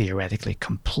could be theoretically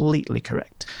completely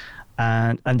correct.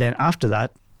 And then after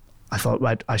that, I thought,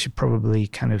 right, I should probably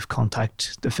kind of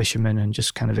contact the fishermen and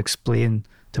just kind of explain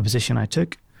the position I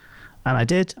took. And I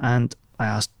did, and I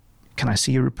asked, can I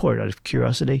see your report out of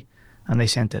curiosity? And they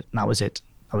sent it, and that was it.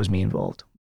 That was me involved.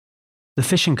 The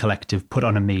Fishing Collective put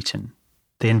on a meeting.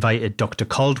 They invited Dr.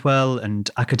 Caldwell and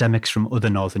academics from other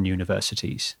northern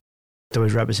universities. There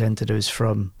was representatives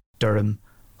from Durham,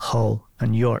 Hull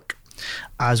and York,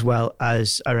 as well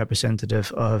as a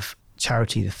representative of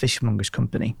Charity, the Fishmongers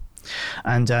Company.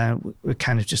 And we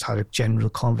kind of just had a general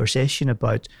conversation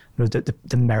about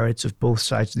the merits of both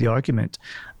sides of the argument.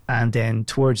 And then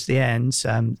towards the end,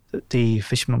 the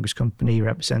Fishmongers Company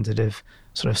representative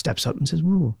sort of steps up and says,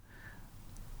 "Whoa,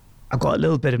 I've got a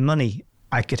little bit of money.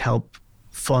 I could help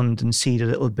fund and seed a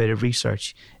little bit of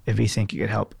research if you think you could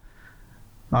help."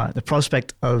 The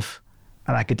prospect of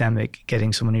an academic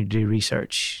getting someone to do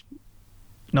research,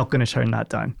 not going to turn that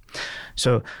down.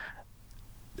 So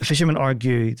the fishermen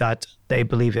argue that they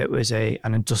believe it was an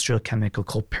industrial chemical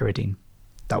called pyridine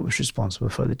that was responsible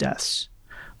for the deaths.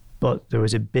 But there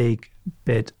was a big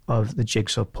bit of the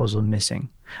jigsaw puzzle missing,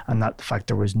 and that the fact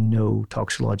there was no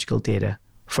toxicological data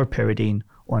for pyridine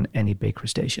on any big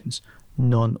crustaceans.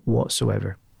 None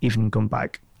whatsoever, even going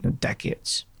back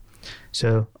decades.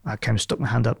 So I kind of stuck my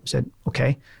hand up and said,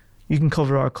 okay, you can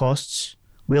cover our costs.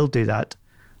 We'll do that.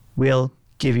 We'll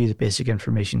give you the basic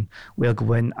information. We'll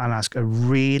go in and ask a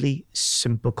really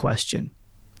simple question.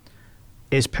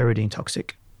 Is pyridine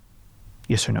toxic?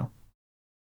 Yes or no?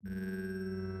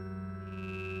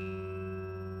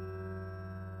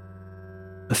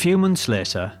 A few months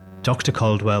later, Dr.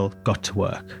 Caldwell got to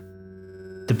work.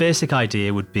 The basic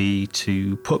idea would be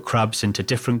to put crabs into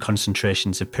different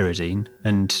concentrations of pyridine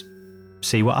and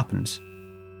see what happens.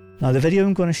 Now, the video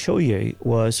I'm going to show you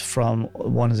was from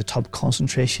one of the top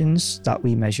concentrations that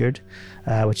we measured,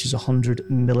 which is 100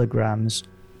 milligrams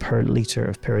per litre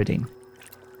of pyridine.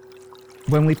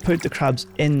 When we put the crabs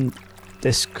in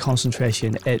this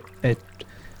concentration, I think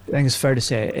it's fair to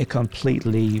say it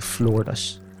completely floored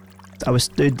us. I was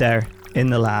stood there in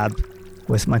the lab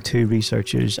with my two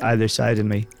researchers either side of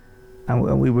me,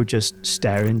 and we were just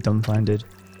staring, dumbfounded.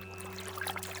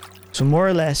 So more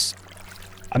or less,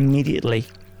 immediately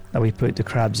that we put the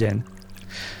crabs in,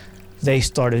 they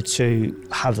started to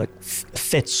have like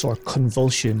fits or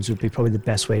convulsions would be probably the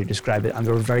best way to describe it, and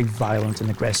they were very violent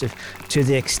and aggressive to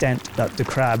the extent that the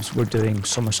crabs were doing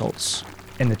somersaults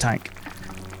in the tank.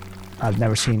 I've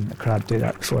never seen a crab do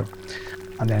that before.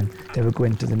 And then they would go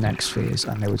into the next phase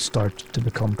and they would start to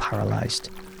become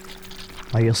paralysed.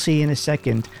 Now you'll see in a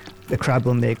second, the crab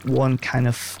will make one kind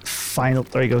of final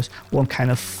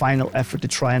effort to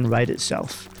try and right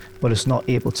itself, but it's not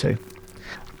able to.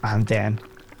 And then,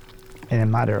 in a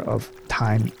matter of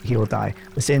time, he will die.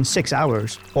 Within 6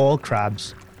 hours, all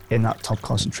crabs in that top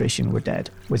concentration were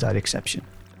dead, without exception.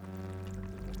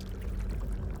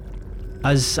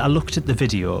 As I looked at the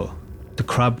video, the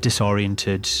crab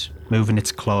disoriented, moving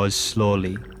its claws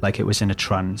slowly like it was in a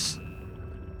trance.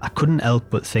 I couldn't help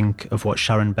but think of what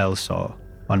Sharon Bell saw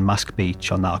on Mask Beach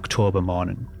on that October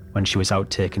morning when she was out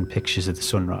taking pictures of the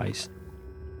sunrise.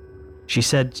 She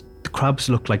said the crabs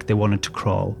looked like they wanted to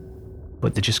crawl,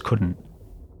 but they just couldn't.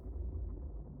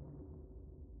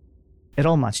 It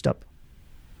all matched up.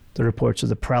 The reports of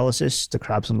the paralysis, the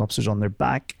crabs and lobsters on their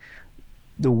back,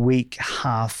 the weak,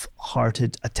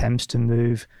 half-hearted attempts to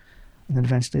move, and then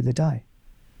eventually they die.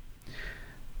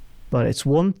 But it's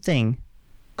one thing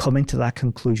coming to that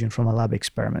conclusion from a lab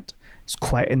experiment. It's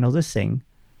quite another thing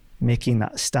making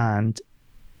that stand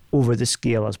over the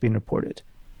scale as being reported.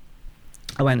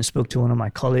 I went and spoke to one of my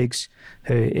colleagues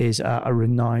who is a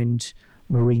renowned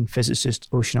marine physicist,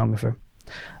 oceanographer,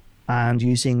 And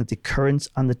using the currents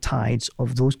and the tides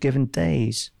of those given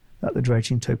days that the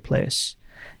dredging took place,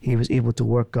 he was able to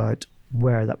work out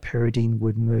where that pyridine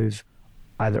would move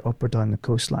either up or down the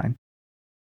coastline.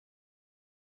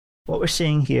 What we're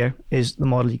seeing here is the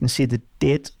model. You can see the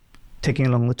date ticking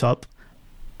along the top.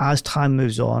 As time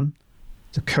moves on,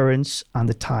 the currents and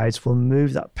the tides will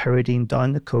move that pyridine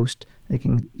down the coast. You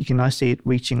can now see it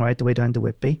reaching right the way down to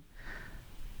Whitby,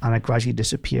 and it gradually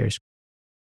disappears.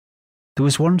 There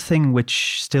was one thing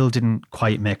which still didn't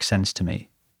quite make sense to me.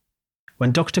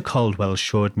 When Dr. Caldwell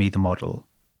showed me the model,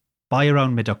 by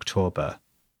around mid-October,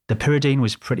 the pyridine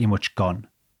was pretty much gone.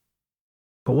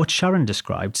 But what Sharon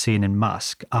described seeing in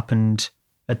Mask happened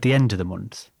at the end of the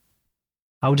month.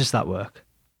 How does that work?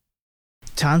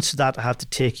 To answer that, I have to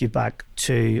take you back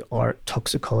to our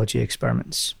toxicology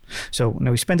experiments. So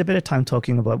now we spent a bit of time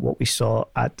talking about what we saw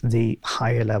at the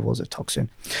higher levels of toxin.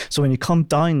 So when you come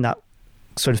down that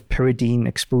sort of pyridine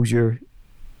exposure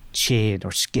chain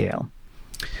or scale,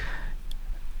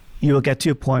 you will get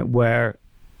to a point where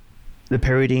the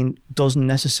pyridine doesn't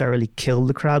necessarily kill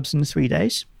the crabs in 3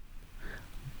 days,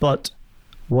 but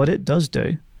what it does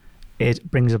do,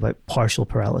 it brings about partial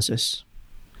paralysis.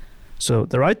 So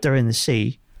they're out there in the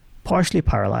sea, partially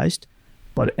paralyzed,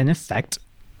 but in effect,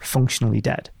 functionally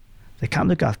dead. They can't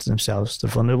look after themselves. They're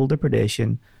vulnerable to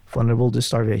predation, vulnerable to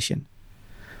starvation.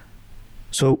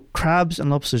 So crabs and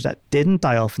lobsters that didn't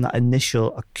die off in that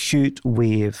initial acute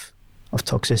wave of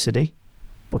toxicity,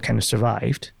 but kind of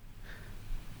survived,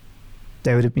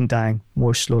 they would have been dying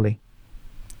more slowly.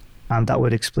 And that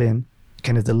would explain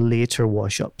kind of the later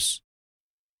wash-ups.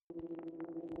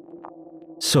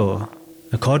 So,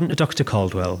 according to Dr.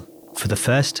 Caldwell, for the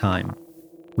first time,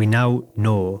 we now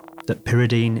know that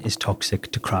pyridine is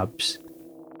toxic to crabs.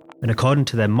 And according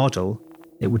to their model,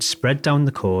 it would spread down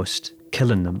the coast,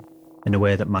 killing them in a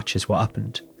way that matches what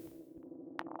happened.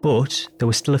 But there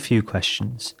were still a few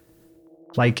questions.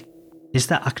 Like, is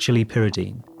there actually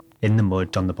pyridine in the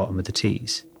mud on the bottom of the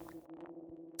Tees?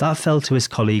 That fell to his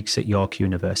colleagues at York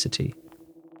University.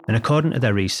 And according to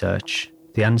their research,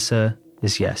 the answer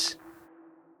is yes.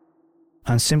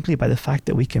 And simply by the fact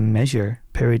that we can measure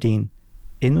pyridine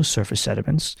in those surface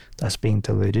sediments that's being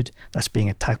diluted, that's being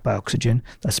attacked by oxygen,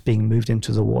 that's being moved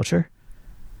into the water,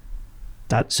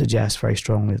 that suggests very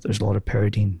strongly that there's a lot of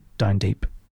pyridine down deep.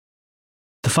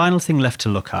 The final thing left to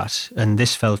look at, and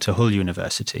this fell to Hull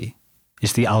University,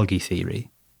 is the algae theory.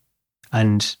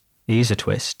 And here's a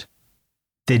twist.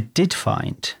 They did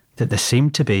find that there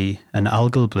seemed to be an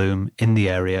algal bloom in the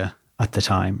area at the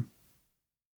time.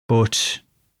 But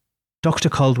Dr.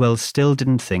 Caldwell still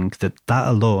didn't think that that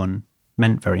alone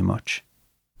meant very much.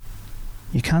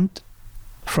 You can't,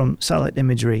 from satellite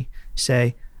imagery,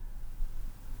 say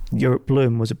your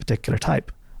bloom was a particular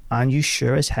type, and you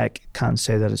sure as heck can't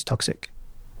say that it's toxic.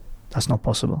 That's not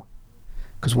possible.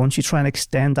 Because once you try and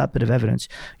extend that bit of evidence,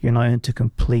 you're now into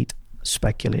complete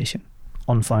speculation,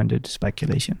 unfounded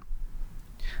speculation.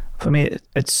 For me,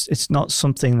 it's not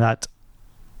something that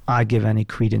I give any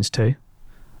credence to.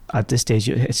 At this stage,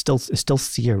 it's still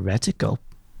theoretical,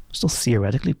 still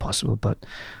theoretically possible, but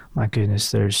my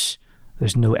goodness, there's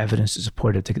no evidence to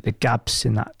support it. The gaps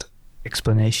in that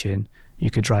explanation,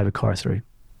 you could drive a car through.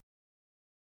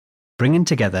 Bringing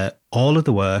together all of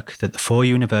the work that the 4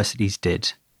 universities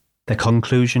did, their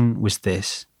conclusion was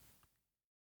this: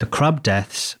 the crab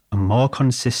deaths are more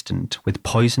consistent with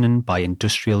poisoning by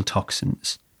industrial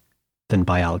toxins than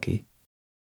by algae.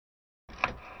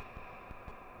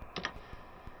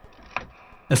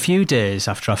 A few days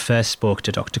after I first spoke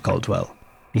to Dr. Caldwell,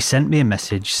 he sent me a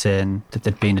message saying that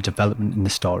there'd been a development in the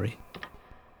story.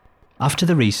 After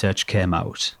the research came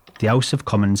out, the House of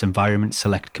Commons Environment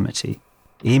Select Committee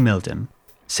emailed him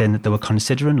saying that they were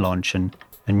considering launching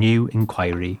a new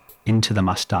inquiry into the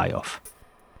mass die-off.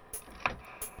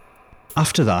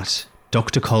 After that,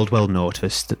 Dr. Caldwell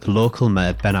noticed that the local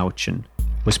mayor, Ben Ouchen,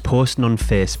 was posting on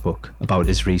Facebook about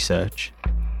his research,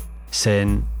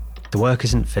 saying the work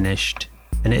isn't finished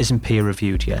and it isn't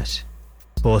peer-reviewed yet.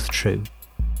 Both true.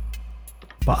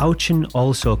 But Ouchen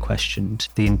also questioned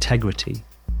the integrity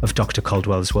of Dr.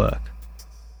 Caldwell's work.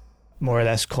 More or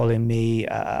less calling me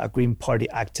a Green Party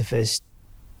activist,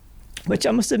 which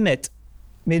I must admit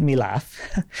made me laugh.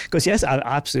 Because yes,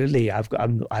 I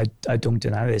don't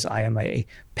deny this. I am a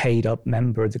paid-up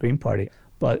member of the Green Party.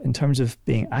 But in terms of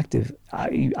being active,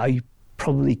 I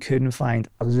probably couldn't find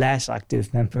a less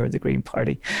active member of the Green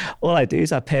Party. All I do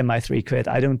is I pay my £3.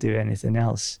 I don't do anything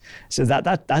else. So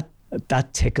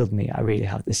that tickled me. I really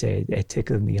have to say, it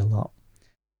tickled me a lot.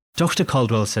 Dr.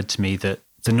 Caldwell said to me that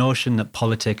the notion that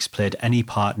politics played any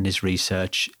part in his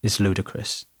research is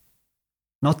ludicrous.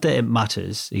 Not that it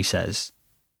matters, he says,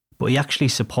 but he actually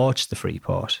supports the free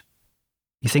port.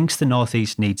 He thinks the North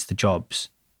East needs the jobs.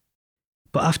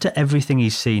 But after everything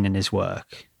he's seen in his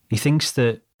work, he thinks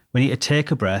that we need to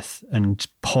take a breath and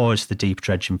pause the deep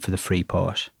dredging for the free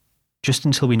port, just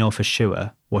until we know for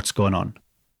sure what's going on.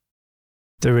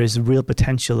 There is real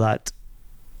potential that,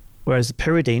 whereas the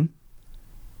pyridine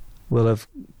will have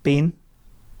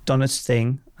done its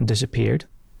thing and disappeared,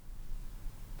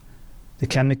 the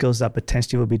chemicals that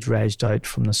potentially will be dredged out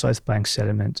from the South Bank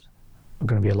sediment are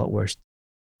going to be a lot worse.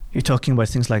 You're talking about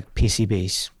things like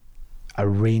PCBs, a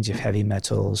range of heavy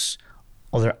metals,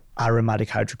 other aromatic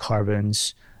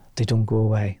hydrocarbons. They don't go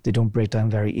away. They don't break down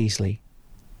very easily.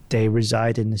 They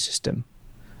reside in the system.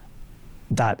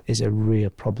 That is a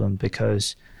real problem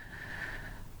because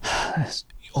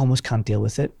you almost can't deal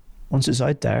with it. Once it's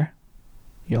out there,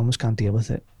 you almost can't deal with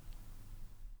it.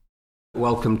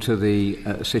 Welcome to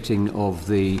the sitting of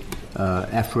the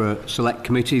EFRA Select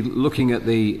Committee, looking at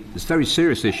this very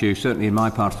serious issue, certainly in my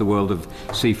part of the world, of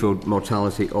seafood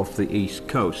mortality off the East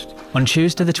Coast. On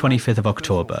Tuesday the 25th of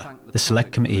October, the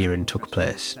Select Committee hearing took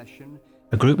place.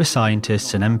 A group of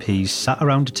scientists and MPs sat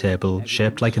around a table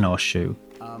shaped like an horseshoe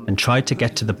and tried to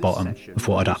get to the bottom of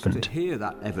what had happened. To hear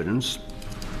that evidence,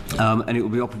 and it will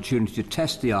be an opportunity to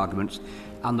test the arguments.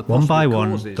 One by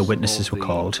one, the witnesses were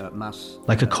called,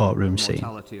 like a courtroom scene.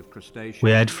 We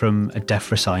heard from a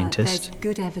DEFRA scientist. There's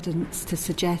good evidence to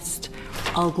suggest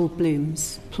algal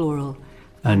blooms, plural.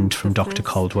 And from Dr.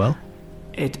 Caldwell.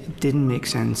 It didn't make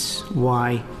sense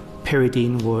why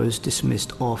pyridine was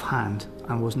dismissed offhand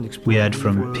and wasn't explained. We heard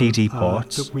from PD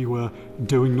Ports. That we were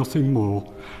doing nothing more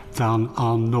than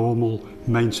our normal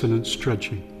maintenance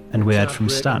dredging. And we heard from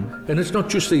Stan. And it's not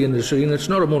just the industry, and it's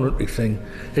not a monetary thing.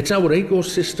 It's our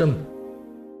ecosystem.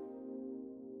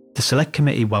 The Select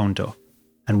Committee wound up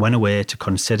and went away to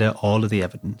consider all of the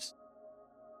evidence.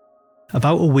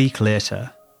 About a week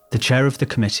later, the chair of the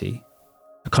committee,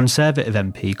 a Conservative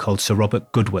MP called Sir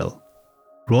Robert Goodwill,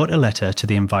 wrote a letter to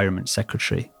the Environment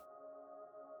Secretary.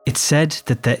 It said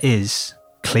that there is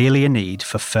clearly a need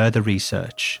for further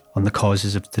research on the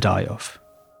causes of the die-off,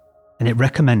 and it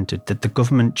recommended that the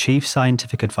government chief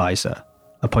scientific advisor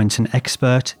appoint an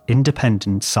expert,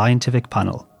 independent scientific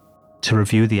panel to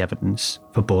review the evidence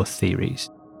for both theories.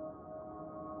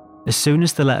 As soon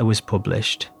as the letter was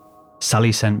published,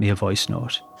 Sally sent me a voice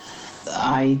note.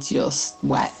 I just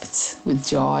wept with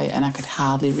joy and I could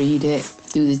hardly read it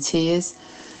through the tears,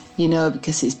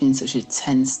 because it's been such a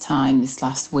tense time this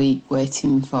last week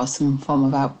waiting for some form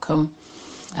of outcome,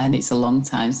 and it's a long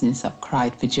time since I've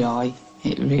cried for joy.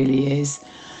 It really is.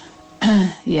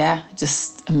 Yeah,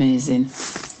 just amazing.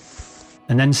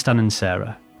 And then Stan and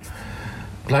Sarah.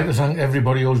 I'd like to thank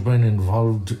everybody who's been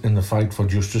involved in the fight for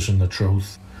justice and the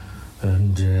truth,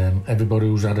 and everybody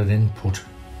who's had an input,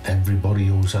 everybody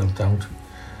who's helped out.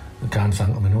 I can't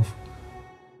thank them enough.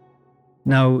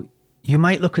 Now, you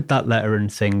might look at that letter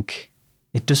and think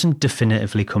it doesn't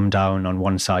definitively come down on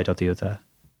one side or the other.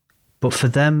 But for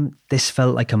them, this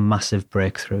felt like a massive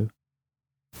breakthrough.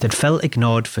 They'd felt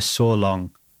ignored for so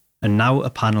long, and now a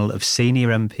panel of senior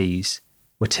MPs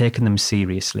were taking them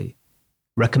seriously,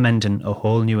 recommending a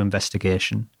whole new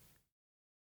investigation.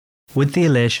 With the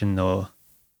elation, though,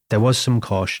 there was some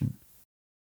caution.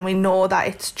 We know that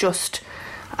it's just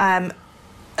a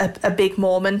big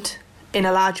moment in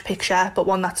a large picture, but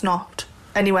one that's not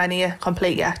anywhere near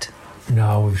complete yet.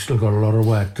 No, we've still got a lot of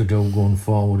work to do going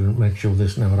forward and make sure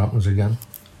this never happens again.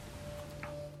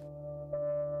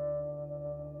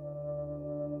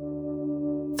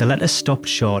 The letter stopped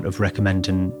short of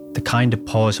recommending the kind of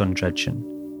pause on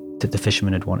dredging that the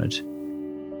fishermen had wanted.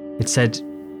 It said,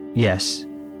 yes,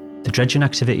 the dredging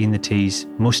activity in the Tees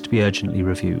must be urgently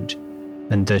reviewed,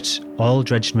 and that all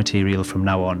dredged material from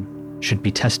now on should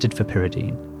be tested for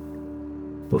pyridine.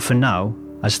 But for now,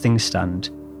 as things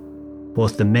stand,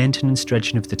 both the maintenance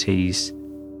dredging of the Tees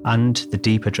and the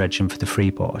deeper dredging for the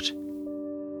Freeport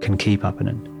can keep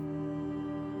happening.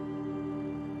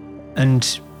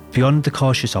 And beyond the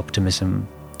cautious optimism,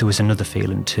 there was another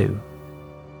feeling too.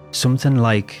 Something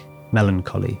like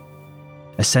melancholy,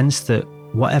 a sense that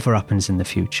whatever happens in the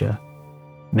future,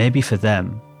 maybe for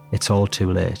them, it's all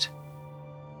too late.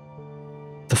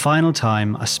 The final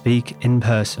time I speak in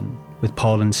person with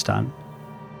Paul and Stan,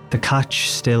 the catch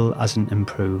still hasn't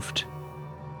improved,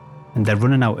 and they're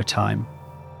running out of time.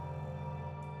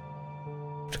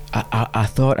 I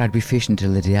thought I'd be fishing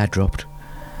till the day I dropped.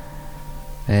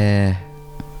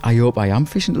 I hope I am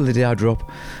fishing till the day I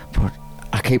drop, but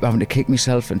I keep having to kick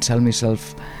myself and tell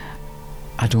myself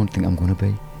I don't think I'm going to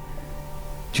be.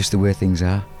 Just the way things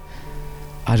are.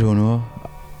 I don't know.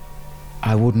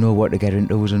 I wouldn't know what to get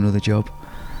into as another job.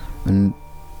 And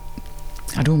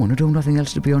I don't want to do nothing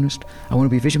else, to be honest. I want to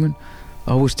be a fisherman.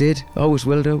 I always did, always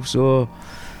will do, so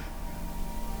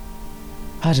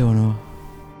I don't know.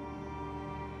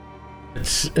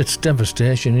 It's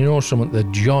devastation, you know, some of the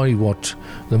joy what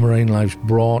the marine life's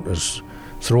brought us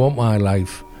throughout my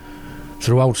life,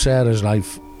 throughout Sarah's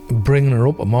life, bringing her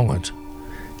up among it.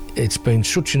 It's been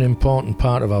such an important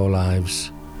part of our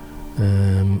lives,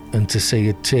 and to see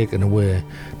it taken away,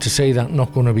 to see that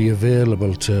not going to be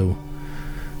available to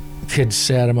kids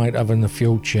Sarah might have in the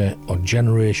future or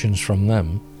generations from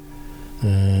them,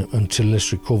 until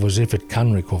this recovers, if it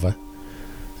can recover.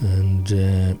 And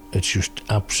it's just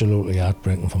absolutely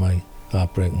heartbreaking for me.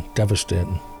 Heartbreaking,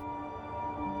 devastating.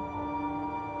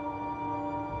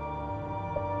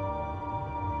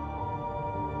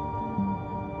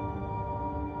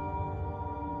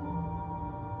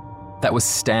 That was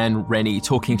Stan Rennie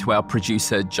talking to our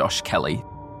producer Josh Kelly.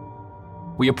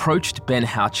 We approached Ben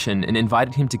Houchen and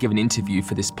invited him to give an interview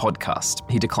for this podcast.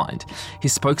 He declined.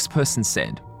 His spokesperson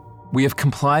said, "We have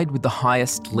complied with the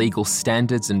highest legal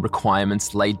standards and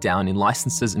requirements laid down in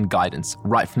licences and guidance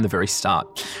right from the very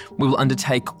start. We will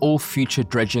undertake all future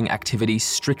dredging activities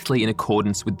strictly in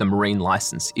accordance with the marine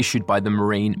licence issued by the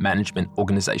Marine Management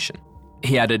Organisation."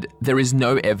 He added, "There is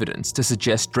no evidence to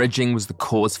suggest dredging was the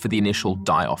cause for the initial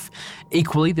die-off.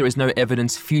 Equally, there is no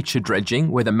evidence future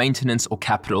dredging, whether maintenance or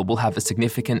capital, will have a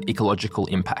significant ecological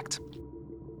impact."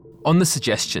 On the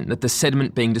suggestion that the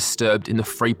sediment being disturbed in the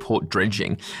Freeport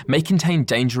dredging may contain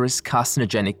dangerous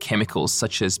carcinogenic chemicals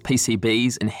such as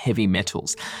PCBs and heavy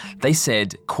metals, they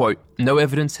said, quote, "No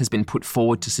evidence has been put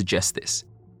forward to suggest this.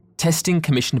 Testing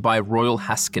commissioned by Royal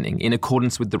Haskening in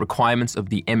accordance with the requirements of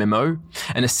the MMO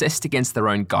and assessed against their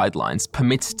own guidelines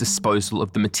permits disposal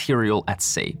of the material at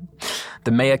sea."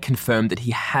 The mayor confirmed that he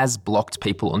has blocked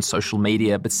people on social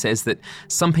media, but says that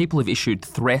some people have issued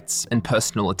threats and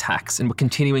personal attacks and were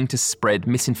continuing to spread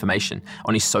misinformation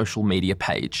on his social media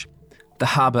page. The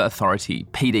Harbour Authority,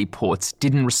 PD Ports,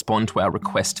 didn't respond to our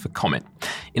request for comment.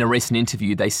 In a recent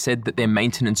interview, they said that their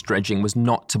maintenance dredging was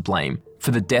not to blame for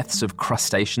the deaths of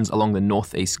crustaceans along the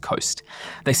northeast coast.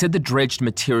 They said the dredged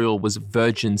material was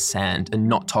virgin sand and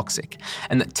not toxic,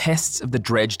 and that tests of the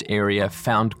dredged area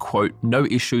found, quote, "no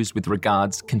issues with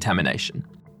regards contamination."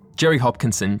 Jerry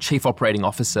Hopkinson, Chief Operating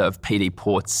Officer of PD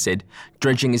Ports, said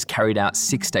dredging is carried out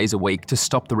 6 days a week to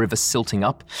stop the river silting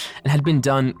up and had been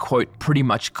done, quote, "pretty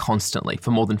much constantly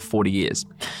for more than 40 years.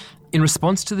 In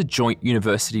response to the joint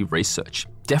university research,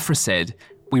 DEFRA said,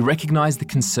 "We recognise the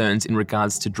concerns in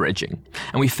regards to dredging,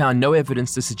 and we found no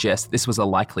evidence to suggest this was a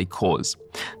likely cause.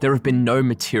 There have been no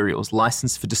materials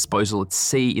licensed for disposal at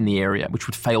sea in the area which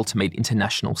would fail to meet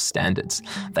international standards."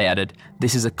 They added,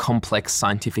 "This is a complex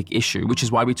scientific issue, which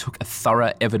is why we took a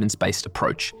thorough evidence-based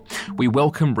approach. We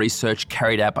welcome research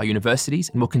carried out by universities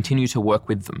and will continue to work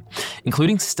with them,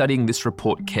 including studying this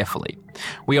report carefully.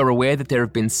 We are aware that there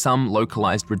have been some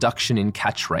localised reduction in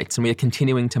catch rates, and we are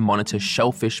continuing to monitor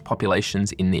shellfish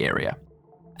populations in the area."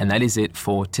 And that is it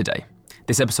for today.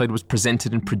 This episode was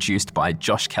presented and produced by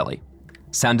Josh Kelly.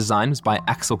 Sound design was by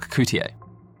Axel Kakoutié.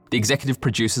 The executive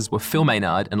producers were Phil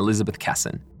Maynard and Elizabeth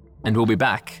Casson. And we'll be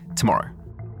back tomorrow.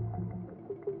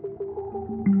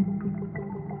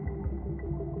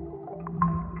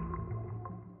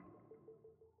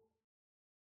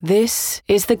 This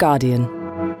is The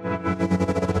Guardian.